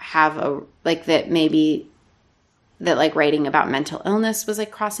have maybe like writing about mental illness was like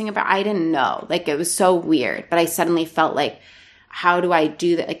crossing a boundary. I didn't know. Like it was so weird. But I suddenly felt like, how do I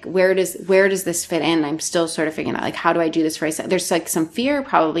do that? Like where does this fit in? I'm still sort of figuring out like, how do I do this for myself? There's like some fear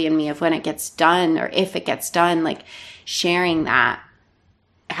probably in me of when it gets done or if it gets done, like sharing that,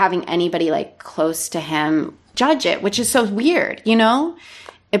 having anybody like close to him judge it, which is so weird,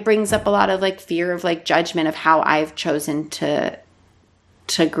 It brings up a lot of like fear of like judgment of how I've chosen to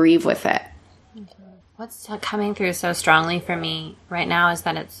grieve with it. What's coming through so strongly for me right now is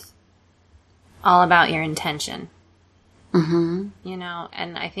that it's all about your intention. Mm-hmm.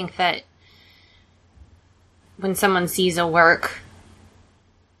 And I think that when someone sees a work,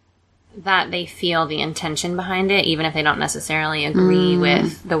 that they feel the intention behind it, even if they don't necessarily agree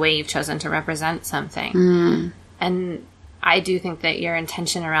with the way you've chosen to represent something. And I do think that your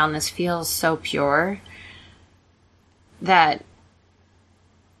intention around this feels so pure that,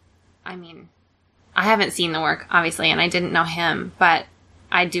 I mean, I haven't seen the work, obviously, and I didn't know him, but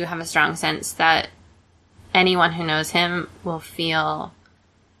I do have a strong sense that anyone who knows him will feel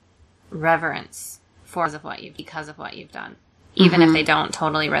reverence because of what you've done, even if they don't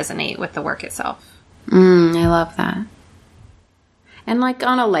totally resonate with the work itself. I love that. And like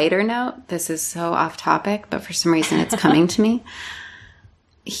on a lighter note, this is so off topic, but for some reason it's coming to me.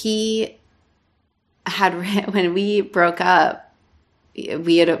 He had, when we broke up,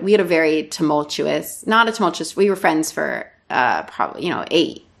 we had a very tumultuous, we were friends for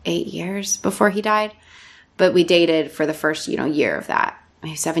probably, 8 years before he died. But we dated for the first, year of that,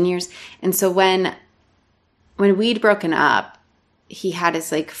 maybe 7 years. And so when we'd broken up, he had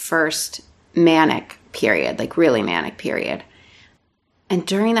his like first manic period, like really manic period. And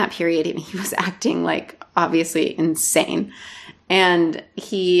during that period, he was acting like obviously insane. And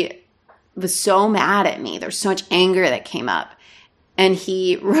he was so mad at me. There was so much anger that came up. And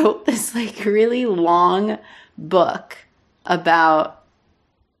he wrote this like really long book about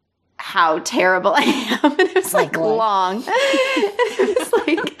how terrible I am. And it was like long. It was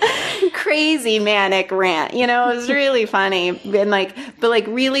like crazy manic rant. It was really funny and like, but like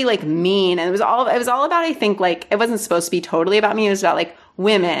really like mean. And it was all about, I think, like, it wasn't supposed to be totally about me. It was about like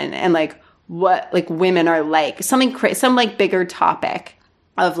women and like what like women are like, some like bigger topic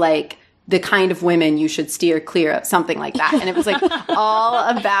of like the kind of women you should steer clear of, something like that. And it was like all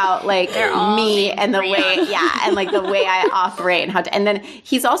about like me and the way, and like the way I operate and how to, and then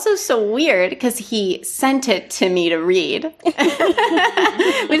he's also so weird because he sent it to me to read. But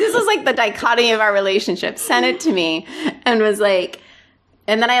this was like the dichotomy of our relationship. Sent it to me and was like,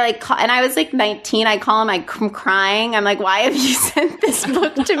 and then I like, and I was like 19. I call him, I'm crying. I'm like, why have you sent this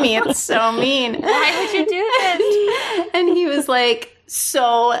book to me? It's so mean. Why would you do this? And he was like,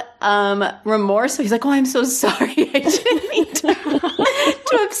 so remorseful. He's like, oh, I'm so sorry. I didn't mean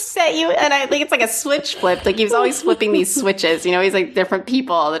to upset you. And I think it's like a switch flip. Like he was always flipping these switches. You know, he's like different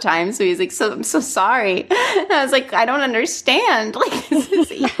people all the time. So he's like, so I'm so sorry. And I was like, I don't understand. Like, this is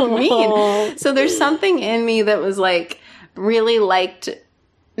even mean. So there's something in me that was like, really liked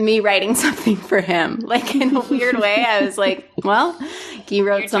me writing something for him. Like in a weird way, I was like, well, he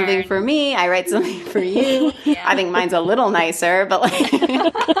wrote something for me. I write something for you. Yeah. I think mine's a little nicer, but like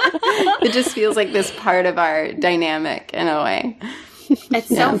it just feels like this part of our dynamic in a way. It's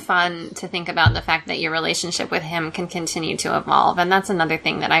so fun to think about the fact that your relationship with him can continue to evolve. And that's another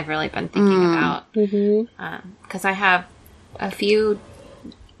thing that I've really been thinking about. Because I have a few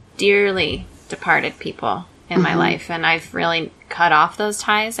dearly departed people in my life, and I've really cut off those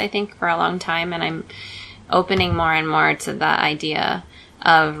ties, I think, for a long time, and I'm opening more and more to the idea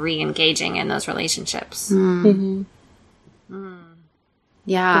of re-engaging in those relationships.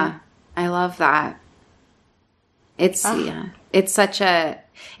 Yeah, I love that. It's such a,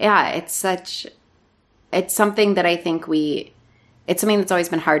 it's something that I think it's something that's always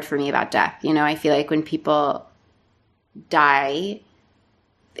been hard for me about death. You know, I feel like when people die,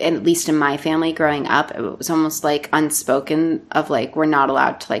 at least in my family growing up, it was almost like unspoken of like, we're not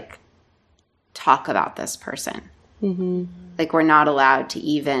allowed to like talk about this person. Like we're not allowed to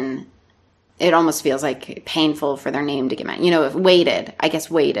even, it almost feels like painful for their name to get mentioned. You know, weighted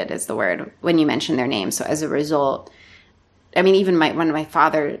is the word when you mention their name. So as a result, I mean, even when my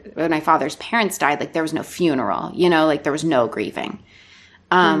father's parents died, like there was no funeral, you know, like there was no grieving.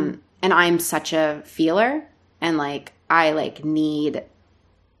 And I'm such a feeler, and like, I need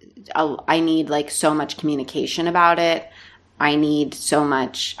like so much communication about it. I need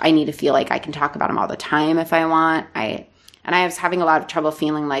to feel like I can talk about them all the time if I want. I was having a lot of trouble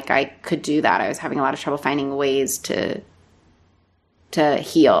feeling like I could do that. I was having a lot of trouble finding ways to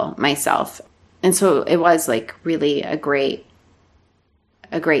heal myself. And so it was like really a great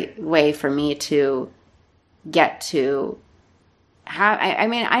way for me to get to have, I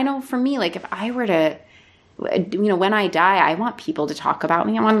mean, I know for me, like if I were to, you know, when I die, I want people to talk about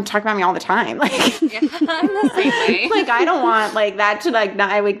me. I want them to talk about me all the time. Like, I'm the same way. Like, I don't want like that to like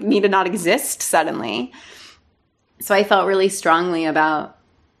not, I would need to not exist suddenly. So I felt really strongly about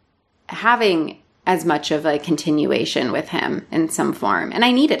having as much of a continuation with him in some form, and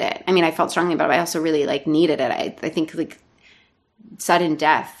I needed it. I mean, I felt strongly about it, but I also really like needed it. I think like sudden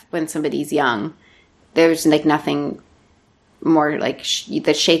death when somebody's young, there's like nothing more like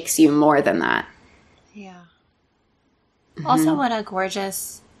that shakes you more than that. Yeah. Also, what a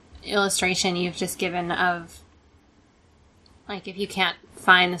gorgeous illustration you've just given of, like, if you can't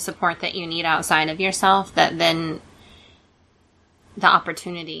find the support that you need outside of yourself, that then the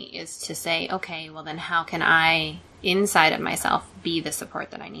opportunity is to say, okay, well then how can I, inside of myself, be the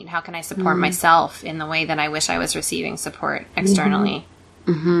support that I need? How can I support myself in the way that I wish I was receiving support externally?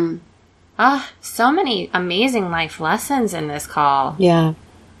 So many amazing life lessons in this call. Yeah.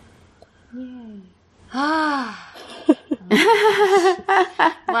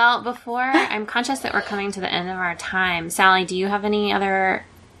 Well, before, I'm conscious that we're coming to the end of our time. Sally, do you have any other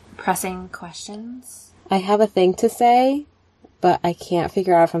pressing questions? I have a thing to say, but I can't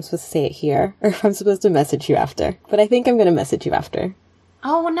figure out if I'm supposed to say it here or if I'm supposed to message you after. But I think I'm going to message you after.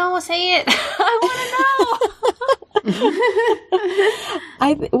 Oh, no, say it. I want to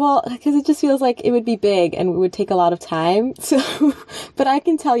know. Well, because it just feels like it would be big and it would take a lot of time. So, but I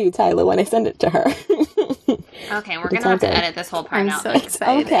can tell you, Tyler, when I send it to her. Okay, we're going to have to edit this whole part out. I'm so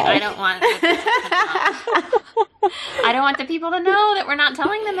excited. Okay. I don't want the people to know that we're not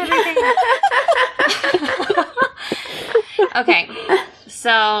telling them everything. Okay,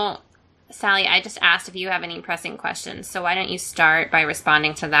 so Sally, I just asked if you have any pressing questions. So why don't you start by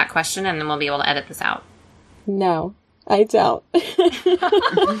responding to that question, and then we'll be able to edit this out. No, I don't.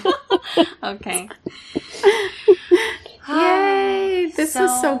 Okay. Yay! This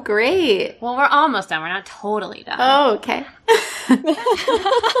was so great. Well, we're almost done. We're not totally done. Oh, okay. But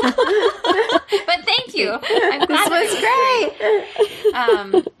thank you. I'm glad this was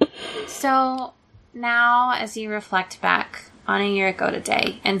great. So now, as you reflect back on a year ago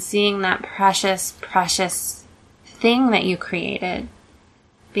today and seeing that precious, precious thing that you created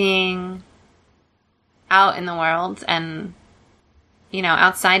being out in the world and, you know,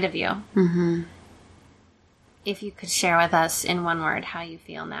 outside of you. Mm-hmm. If you could share with us in one word how you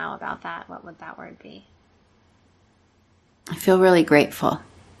feel now about that, what would that word be? I feel really grateful.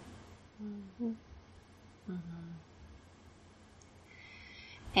 Mm-hmm. Mm-hmm.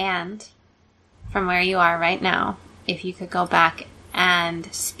 And from where you are right now, if you could go back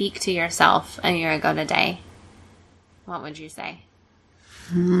and speak to yourself a year ago today, what would you say?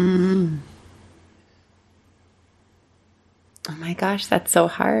 Oh my gosh, that's so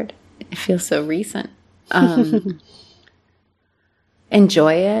hard. It feels so recent.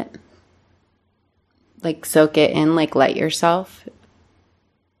 Enjoy it. Like, soak it in. Like, let yourself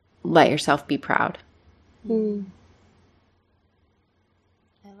be proud. Mm.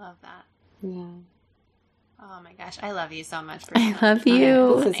 I love that. Yeah. Oh my gosh, I love you so much, Briana. I love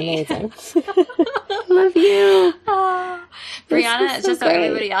you. This is amazing. I love you. Oh, Briana, is so just so great.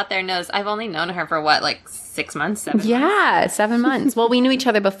 everybody out there knows, I've only known her for what, like 6 months, 7 months? Yeah, 7 months. Well, we knew each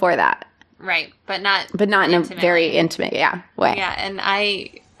other before that. Right, but not in a intimately. very intimate way. Yeah, and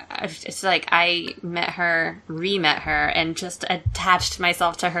it's like I re-met her, and just attached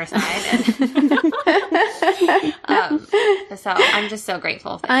myself to her side. And so I'm just so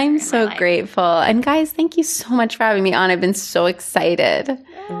grateful. I'm so grateful. And guys, thank you so much for having me on. I've been so excited.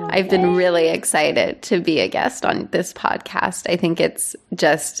 I've been really excited to be a guest on this podcast. I think it's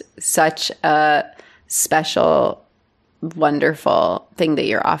just such a special, wonderful thing that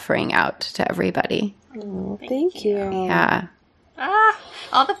you're offering out to everybody. Oh, thank you. Yeah.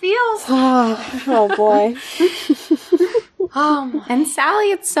 All the feels. Oh boy. And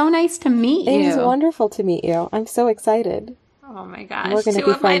Sally, it's so nice to meet you. It is wonderful to meet you. I'm so excited. Oh my gosh. We're gonna 2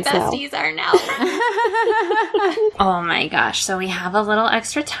 be of my friends now. besties are now. Oh my gosh. So we have a little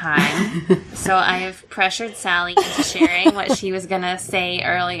extra time. So I've pressured Sally into sharing what she was going to say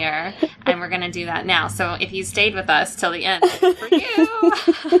earlier. And we're going to do that now. So if you stayed with us till the end, for you.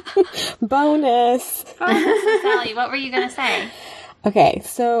 Bonus. Sally, what were you going to say? Okay,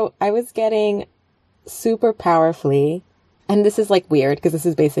 so I was getting super powerfully, and this is like weird because this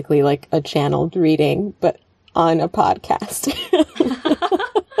is basically like a channeled reading, but on a podcast.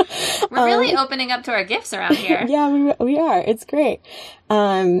 We're really opening up to our gifts around here. Yeah, we are. It's great.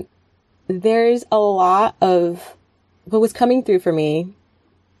 There's a lot of, what was coming through for me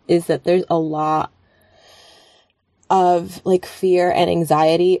is that there's a lot of like fear and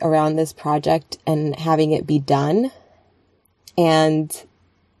anxiety around this project and having it be done. And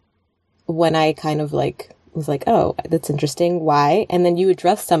when I kind of like was like, oh, that's interesting. Why? And then you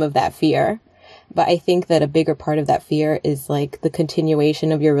address some of that fear. But I think that a bigger part of that fear is like the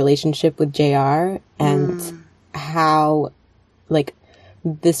continuation of your relationship with JR and how like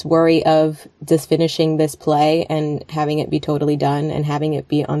this worry of just finishing this play and having it be totally done and having it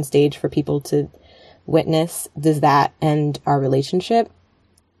be on stage for people to witness, does that end our relationship?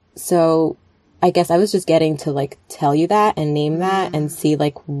 So I guess I was just getting to like tell you that and name that and see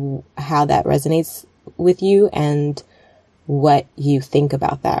like how that resonates with you and what you think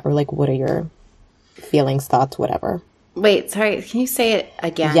about that, or like what are your feelings, thoughts, whatever. Wait, sorry, can you say it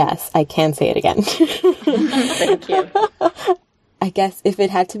again? Yes, I can say it again. Thank you. I guess if it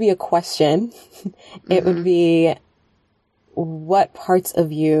had to be a question, it would be, what parts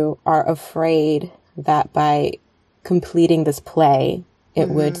of you are afraid that by completing this play, it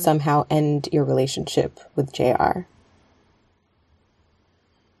would somehow end your relationship with JR?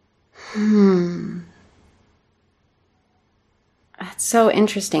 That's so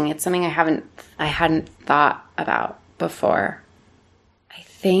interesting. It's something I hadn't thought about before. I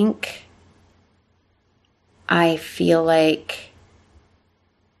think I feel like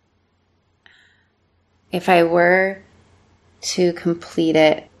if I were to complete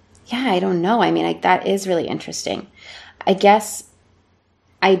it, yeah, I don't know. I mean, that is really interesting. I guess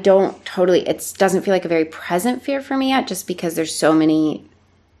I don't totally, it doesn't feel like a very present fear for me yet, just because there's so many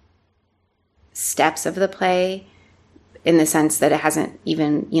steps of the play, in the sense that it hasn't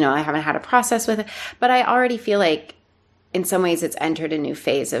even, I haven't had a process with it. But I already feel like in some ways it's entered a new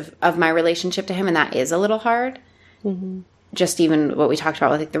phase of my relationship to him. And that is a little hard. Mm-hmm. Just even what we talked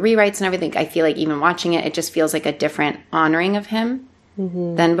about with like the rewrites and everything. I feel like even watching it, it just feels like a different honoring of him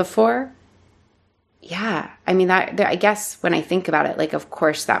than before. Yeah. I mean, I guess when I think about it, like, of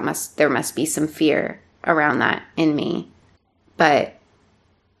course there must be some fear around that in me, but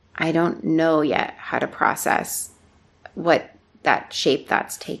I don't know yet how to process what that shape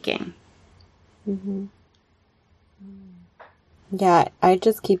that's taking. Mm-hmm. Yeah, I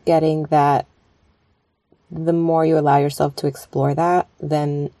just keep getting that the more you allow yourself to explore that,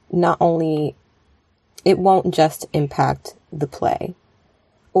 then not only, it won't just impact the play,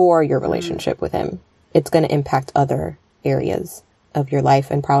 or your relationship with him. It's going to impact other areas of your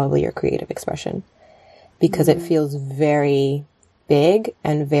life and probably your creative expression, because it feels very big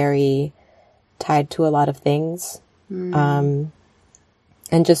and very tied to a lot of things. And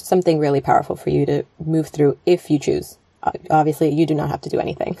just something really powerful for you to move through if you choose. Obviously, you do not have to do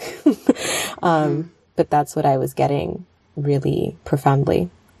anything. But that's what I was getting really profoundly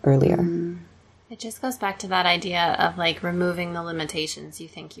earlier. It just goes back to that idea of like removing the limitations you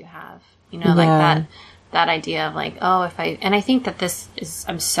think you have. You know, like that idea of like, oh, and I think that this is,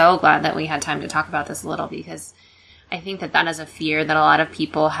 I'm so glad that we had time to talk about this a little, because I think that is a fear that a lot of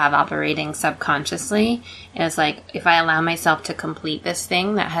people have operating subconsciously. And it's like, if I allow myself to complete this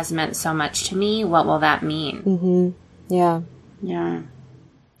thing that has meant so much to me, what will that mean? Yeah.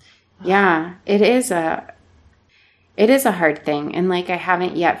 It is a hard thing. And like, I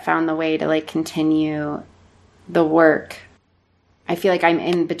haven't yet found the way to like continue the work. I feel like I'm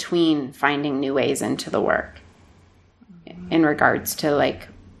in between finding new ways into the work in regards to like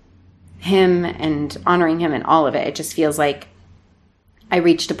him and honoring him and all of it. It just feels like I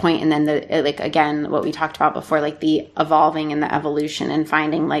reached a point, and then like, again, what we talked about before, like the evolving and the evolution and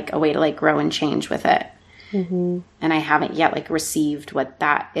finding like a way to like grow and change with it. And I haven't yet like received what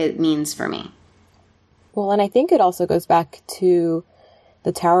it means for me. Well, and I think it also goes back to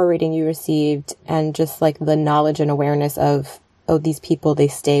the tarot reading you received and just like the knowledge and awareness of, oh, these people, they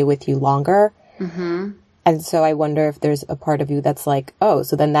stay with you longer. And so I wonder if there's a part of you that's like, oh,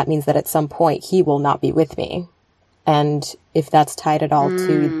 so then that means that at some point he will not be with me. And if that's tied at all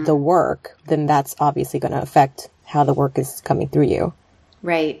to the work, then that's obviously going to affect how the work is coming through you.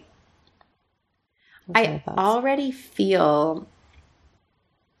 Right. I already feel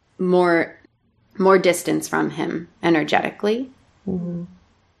more distance from him energetically, and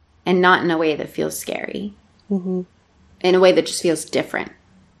not in a way that feels scary, in a way that just feels different.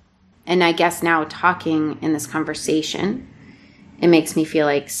 And I guess now talking in this conversation, it makes me feel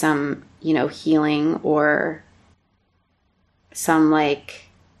like some, healing, or something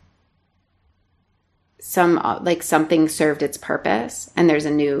served its purpose and there's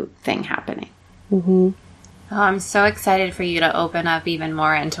a new thing happening. Oh, I'm so excited for you to open up even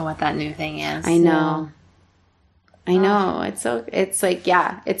more into what that new thing is. I know. I know. It's like,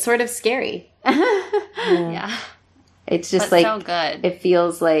 it's sort of scary. Yeah. It's just so good. It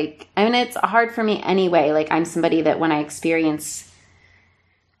feels like, I mean, it's hard for me anyway. Like, I'm somebody that when I experience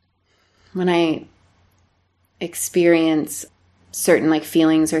certain like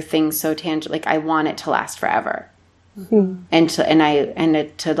feelings or things so tangible, like I want it to last forever. And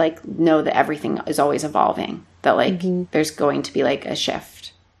to like know that everything is always evolving, that like there's going to be like a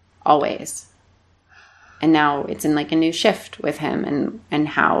shift always. And now it's in like a new shift with him, and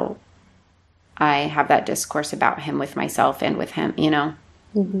how I have that discourse about him with myself and with him,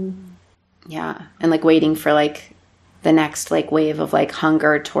 Yeah. And like waiting for like the next like wave of like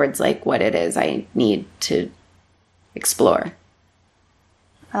hunger towards like what it is I need to explore.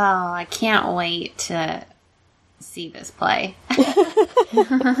 Oh, I can't wait to see this play.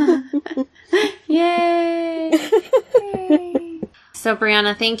 Yay! So,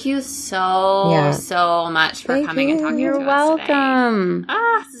 Briana, thank you so much for coming and talking to us today. You're welcome.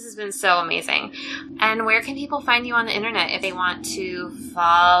 This has been so amazing. And where can people find you on the internet if they want to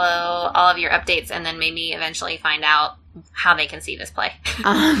follow all of your updates and then maybe eventually find out how they can see this play?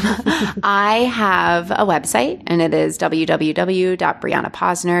 I have a website, and it is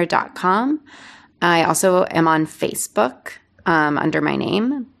www.brianaposner.com. I also am on Facebook under my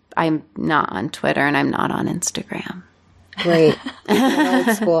name. I'm not on Twitter, and I'm not on Instagram. Great.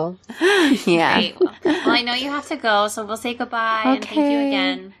 That's cool. Yeah. Great. Well, I know you have to go, so we'll say goodbye. Okay. And thank you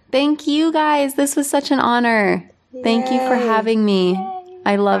again. Thank you, guys. This was such an honor. Yay. Thank you for having me. Yay.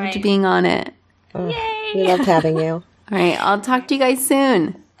 I loved being on it. Yay. We loved having you. All right. I'll talk to you guys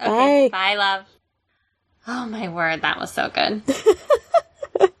soon. Okay. Bye, love. Oh, my word. That was so good.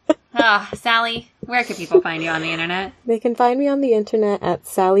 Sally, where can people find you on the internet? They can find me on the internet at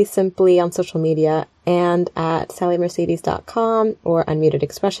Sally Simply on social media, and at sallymercedes.com or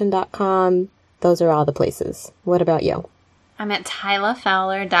unmutedexpression.com. Those are all the places. What about you? I'm at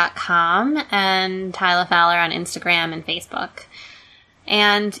tylafowler.com and Tyla Fowler on Instagram and Facebook.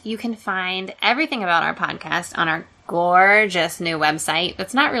 And you can find everything about our podcast on our gorgeous new website.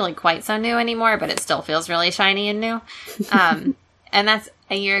 That's not really quite so new anymore, but it still feels really shiny and new. And that's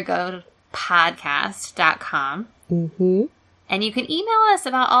ayearagopodcast.com. Mm-hmm. And you can email us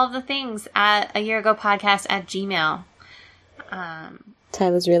about all of the things at ayearagopodcast@gmail.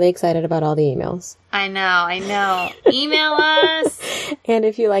 Tyla's really excited about all the emails. I know. Email us. And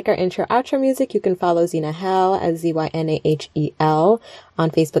if you like our intro outro music, you can follow Zina Hell as ZYNAHEL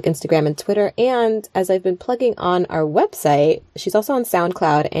on Facebook, Instagram, and Twitter. And as I've been plugging on our website, she's also on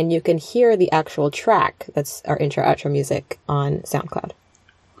SoundCloud, and you can hear the actual track that's our intro outro music on SoundCloud.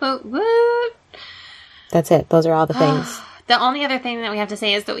 What? That's it. Those are all the things. The only other thing that we have to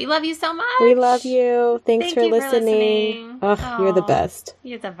say is that we love you so much. We love you. Thanks for you listening. Oh, you're the best.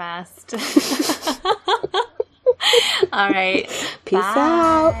 You're the best. All right. Peace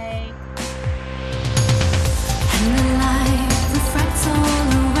out.